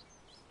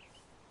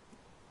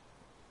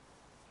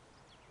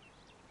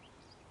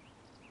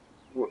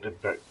 What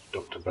did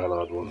Dr.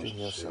 Ballard want us Putting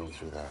to yourself see?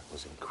 through that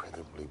was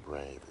incredibly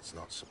brave. It's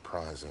not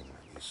surprising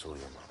that you saw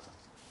your mother.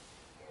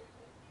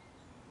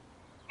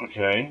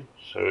 Okay,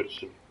 so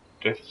it's a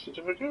death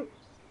certificate?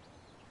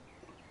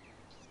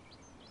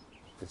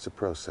 It's a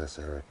process,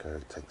 Erica.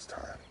 It takes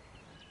time.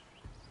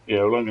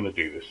 Yeah, well, I'm going to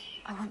do this.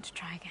 I want to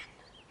try again.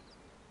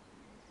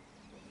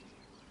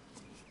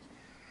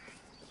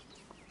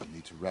 You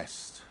need to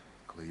rest,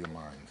 clear your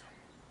mind.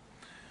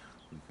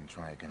 We can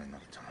try again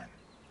another time.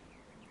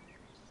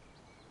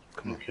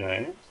 Come on.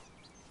 Okay.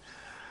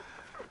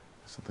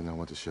 Something I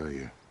want to show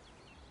you.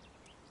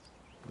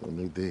 You'll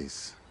need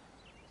these.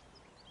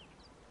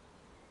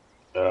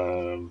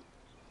 Oh,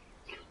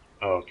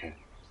 okay.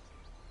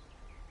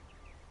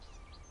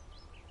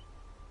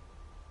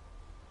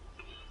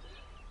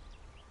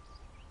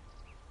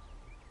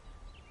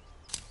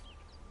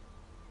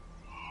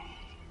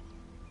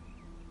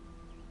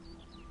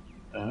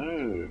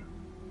 Oh,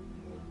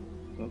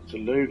 that's a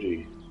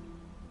Lodi.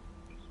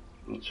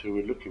 That's who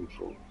we're looking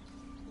for.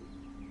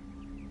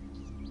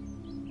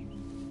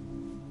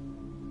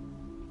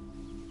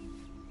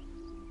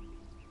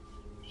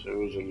 So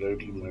was a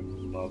Lodi my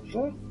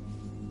mother?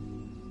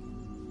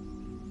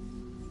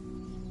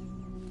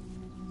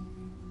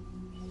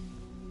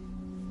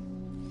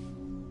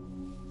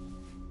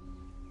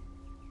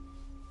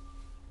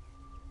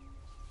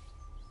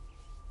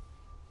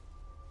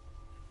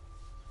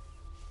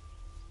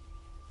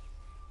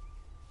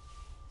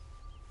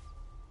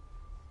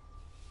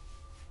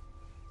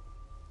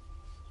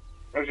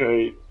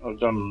 Okay, I've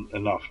done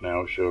enough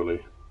now, surely.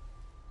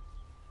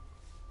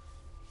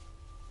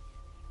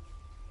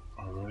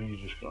 Oh, really? You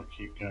just gotta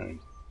keep going.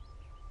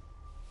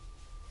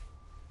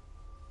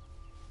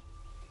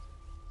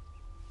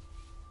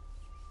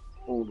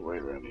 All the way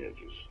around the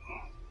edges.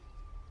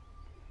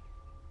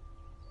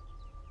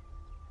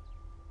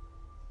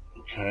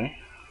 Okay.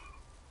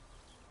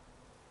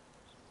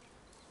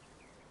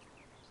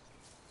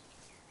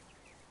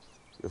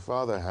 Your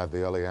father had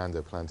the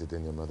oleander planted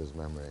in your mother's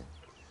memory.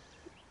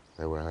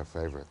 They were her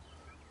favorite.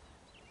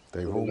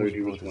 They've Well, the always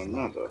lady was brought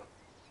my us luck. mother.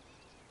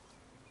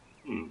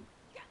 Hmm.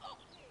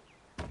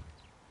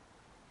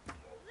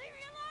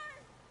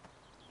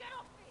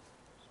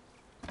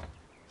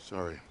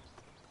 Sorry.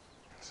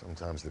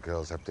 Sometimes the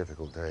girls have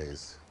difficult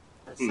days.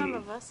 But some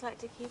of us like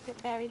to keep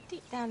it buried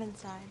deep down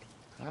inside.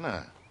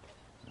 Hannah,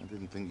 I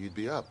didn't think you'd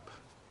be up.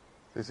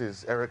 This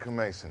is Erica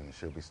Mason.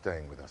 She'll be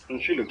staying with us.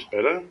 And she looks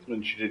better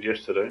than she did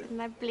yesterday. Didn't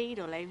I bleed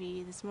all over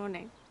you this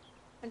morning?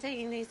 I'm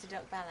taking these to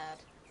Doc Ballard.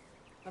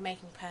 We're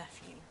making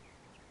perfume.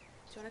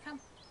 Do you want to come?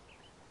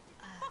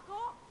 Fuck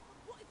off!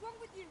 What is wrong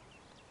with you?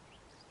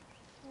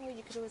 Or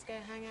you could always go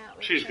hang out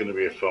with She's going to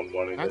be a fun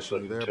one in this, I Actually,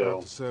 can they're tell.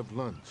 about to serve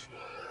lunch.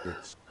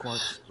 It's quite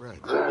spread.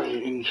 Very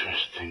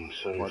interesting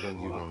so Why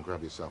don't you far. go and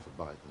grab yourself a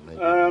bite and maybe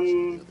meet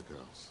some of the other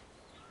girls?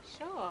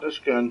 Sure. Let's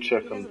go and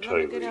check Who on doesn't love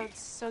a good Toby. old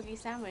soggy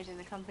sandwich in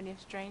the company of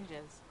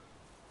strangers?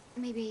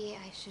 Maybe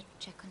I should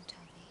check on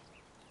Toby.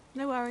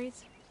 No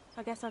worries.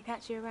 I guess I'll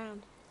catch you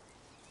around.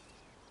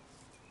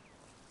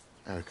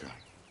 Erica,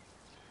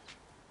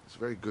 it's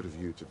very good of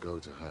you to go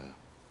to her.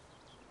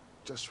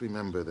 Just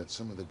remember that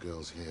some of the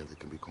girls here, they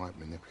can be quite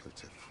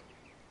manipulative.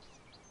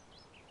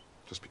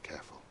 Just be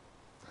careful,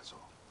 that's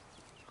all.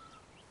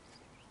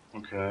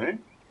 Okay.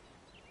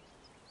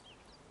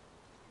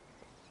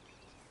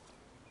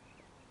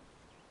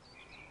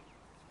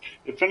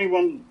 If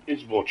anyone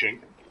is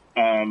watching,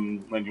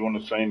 and you want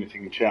to say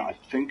anything in chat, I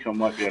think I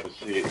might be able to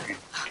see it if you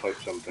type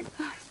something.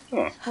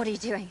 Oh, What are you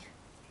doing?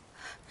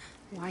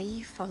 Why are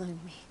you following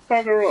me?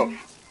 bugger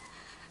off.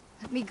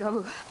 Let me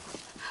go.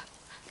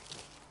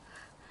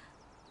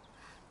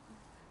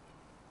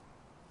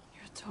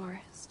 You're a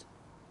tourist.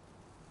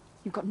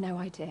 You've got no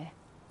idea.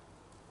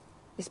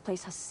 This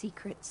place has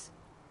secrets.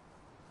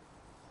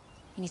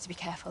 You need to be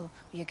careful or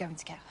you're going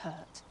to get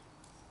hurt.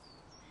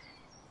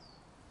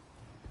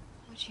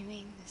 What do you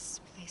mean this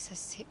place has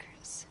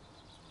secrets?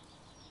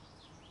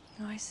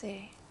 Oh, I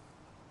see.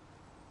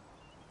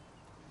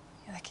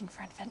 You're looking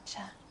for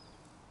adventure.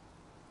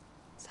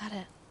 Is that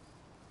it?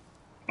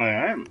 I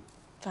am.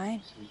 Fine.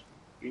 This has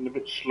been a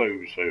bit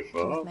slow so Come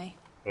far, with me.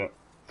 but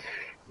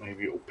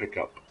maybe it'll pick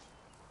up.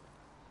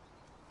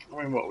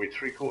 I mean, what are we,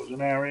 3/4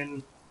 an hour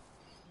in?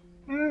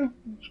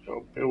 Just got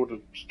to build a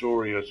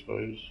story, I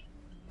suppose.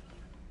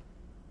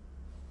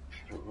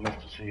 But we'll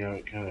have to see how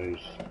it goes.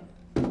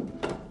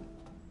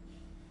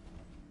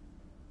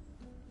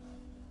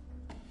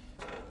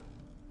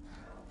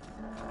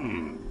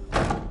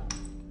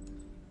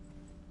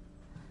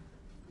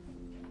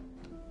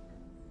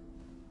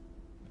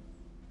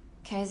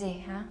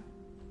 Cozy, huh?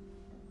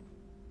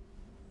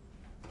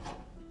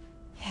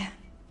 Yeah.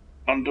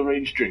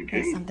 Underage That's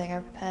drinking? something I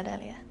prepared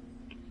earlier.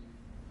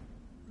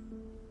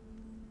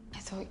 I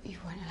thought you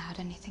weren't allowed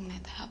anything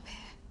like that up here.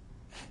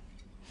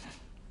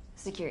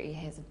 Security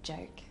here's a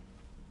joke.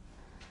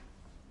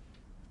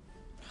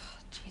 Oh,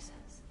 Jesus.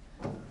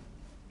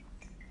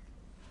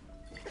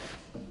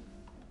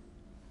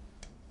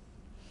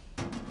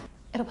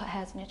 It'll put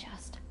hairs on your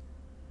chest.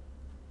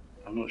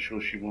 I'm not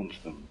sure she wants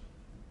them.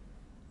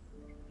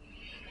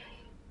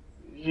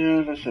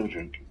 Yeah, let's have a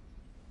drink.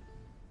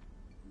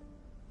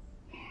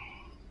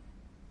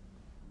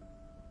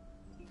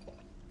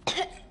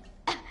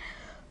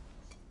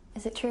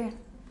 Is it true?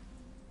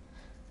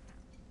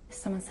 Did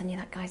someone send you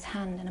that guy's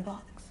hand in a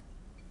box?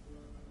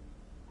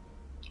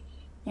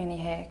 You're only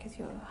here because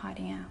you're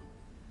hiding out.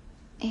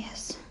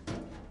 Yes.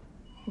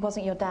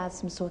 Wasn't your dad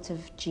some sort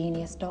of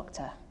genius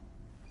doctor?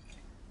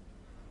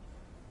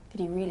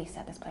 Did you really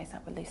set this place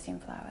up with Lucian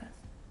flowers?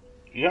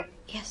 Yep.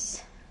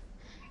 Yes.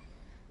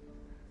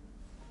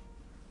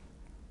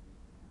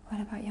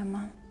 What about your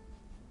mum?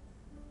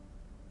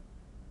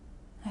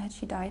 I heard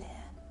she died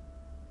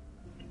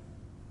here.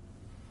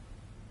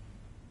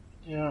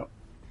 Yeah.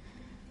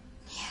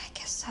 Yeah, I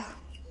guess so.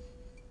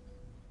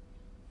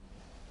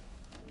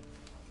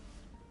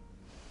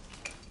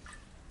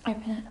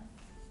 Open it.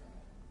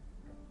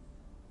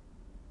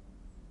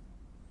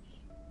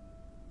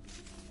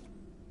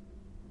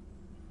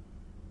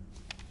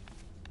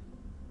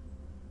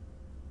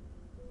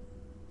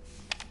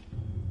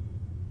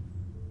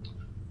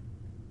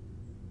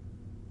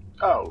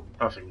 Oh,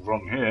 nothing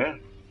wrong here.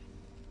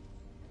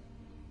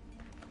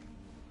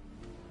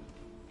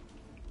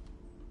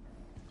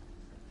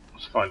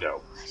 Let's find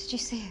out. Where did you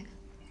see it?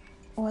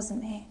 It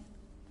wasn't me.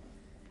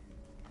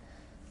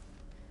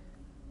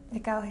 The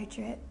girl who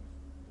drew it.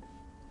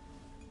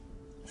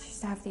 She used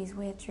to have these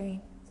weird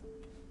dreams.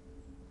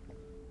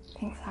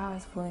 Pink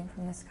flowers falling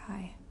from the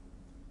sky.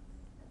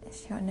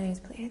 She got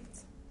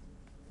nosebleeds.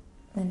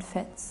 And then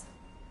fits.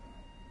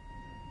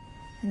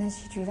 And then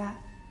she drew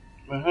that.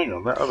 Well, hang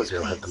on, that other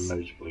girl had the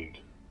nosebleed.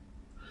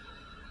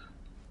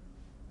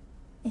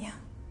 Yeah,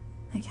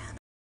 I can.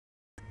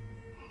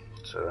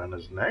 So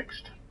Anna's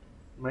next,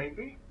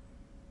 maybe?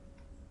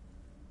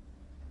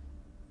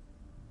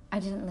 I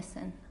didn't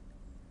listen.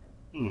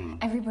 Hmm.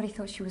 Everybody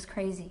thought she was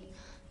crazy.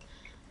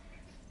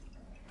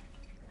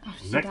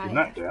 After she Necking died,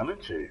 that down,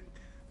 isn't she?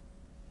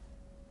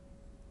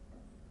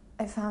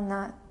 I found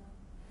that.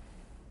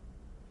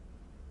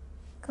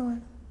 Go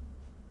on.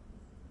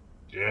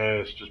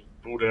 Yes, just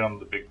pull down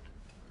the big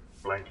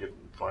blanket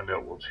and find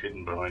out what's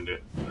hidden behind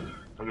it.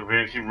 Not going to be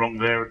anything wrong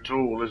there at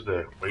all, is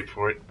there? Wait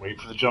for it. Wait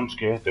for the jump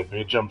scare. There'll be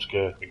a jump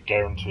scare.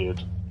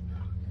 Guaranteed.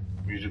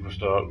 Music will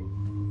start.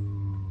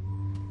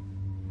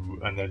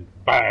 And then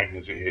bang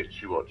as it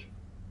hits. You watch.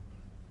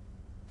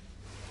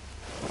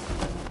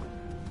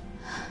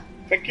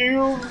 Thank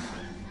you!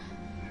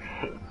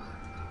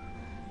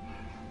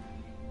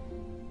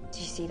 Do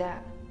you see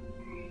that?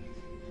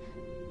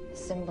 The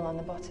symbol on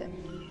the bottom.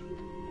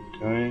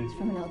 Okay. It's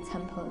from an old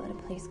temple at a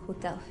place called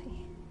Delphi.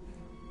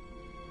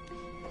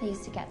 They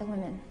used to get the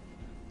women,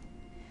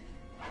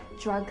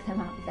 drug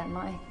them out of their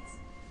minds.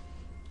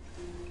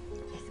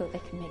 They thought they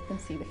could make them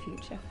see the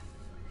future.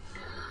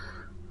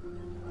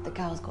 The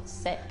girls got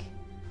sick.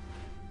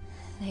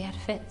 They had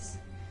fits,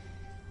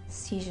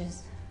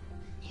 seizures.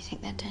 You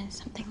think they're doing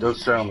something?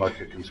 Does sound like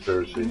a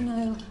conspiracy. I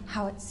know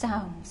how it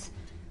sounds,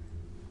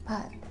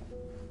 but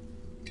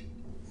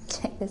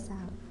check this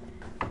out.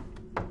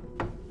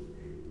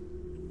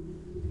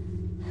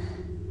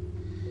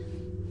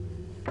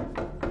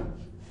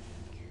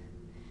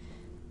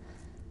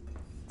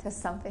 There's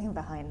something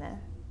behind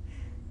there.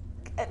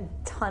 A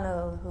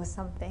tunnel or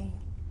something.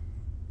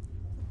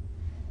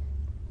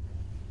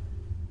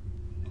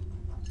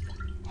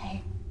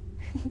 Hey.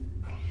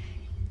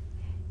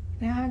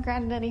 You know how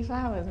Granddaddy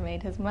Flowers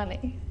made his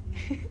money?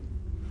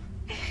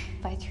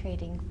 By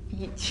trading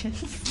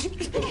futures.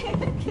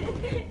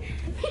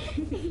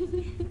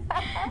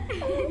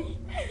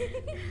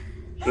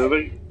 So are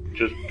they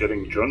just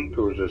getting drunk,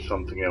 or is there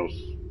something else?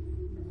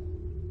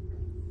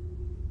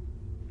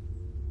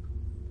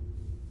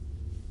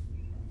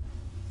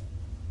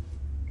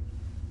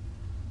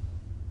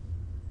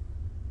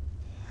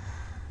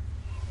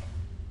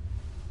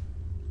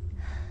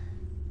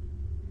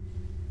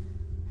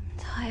 I'm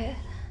tired.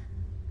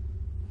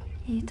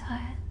 Are you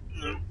tired?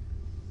 No.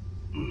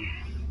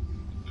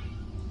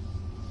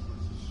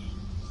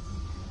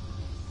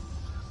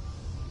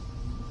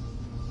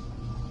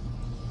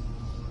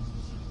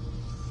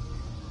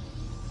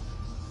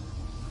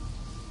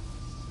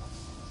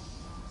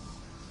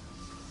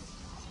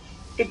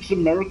 It's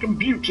American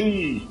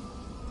Beauty!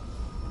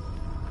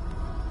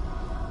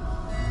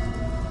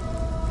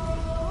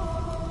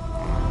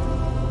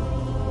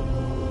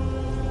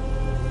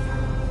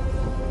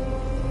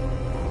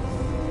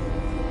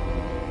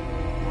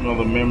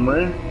 Another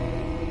memory.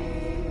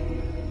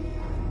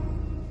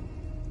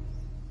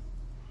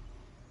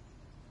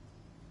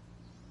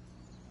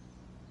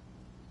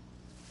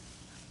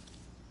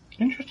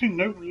 Interesting,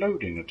 no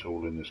loading at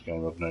all in this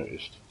game, I've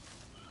noticed.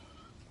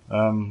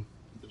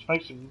 It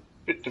makes it a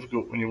bit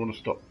difficult when you want to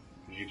stop,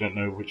 because you don't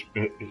know which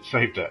bit it's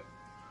saved at.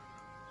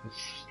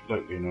 It's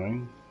slightly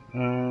annoying.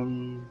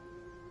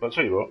 But I'll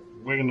tell you what,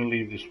 we're going to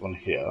leave this one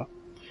here.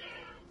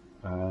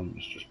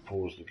 Let's just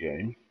pause the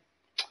game.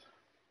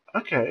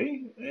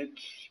 Okay,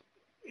 it's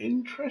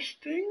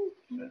interesting.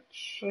 Let's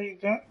say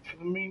that for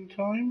the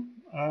meantime.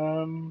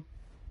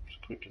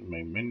 Just click to the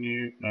main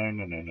menu. No.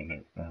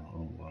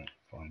 Oh, right,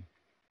 fine.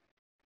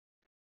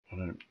 I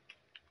don't.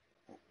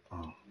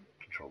 Oh,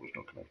 controller's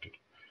not connected.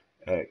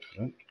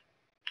 Excellent.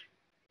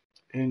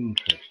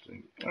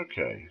 Interesting.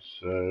 Okay,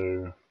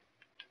 so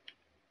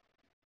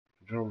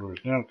controller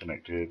is now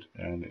connected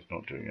and it's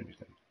not doing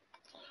anything.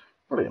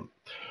 Brilliant.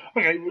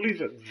 Okay, we'll leave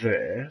that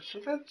there. So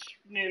that's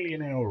nearly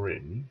an hour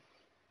in.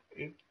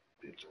 It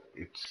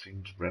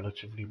seems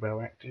relatively well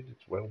acted.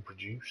 It's well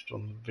produced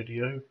on the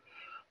video.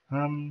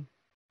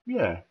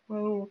 yeah,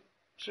 well,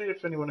 see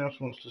if anyone else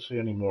wants to see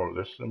any more of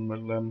this, and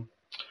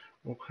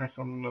we'll crack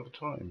on another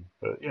time.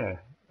 But yeah,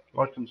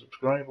 like and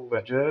subscribe, all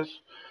that jazz,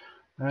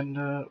 and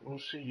we'll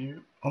see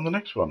you on the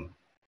next one.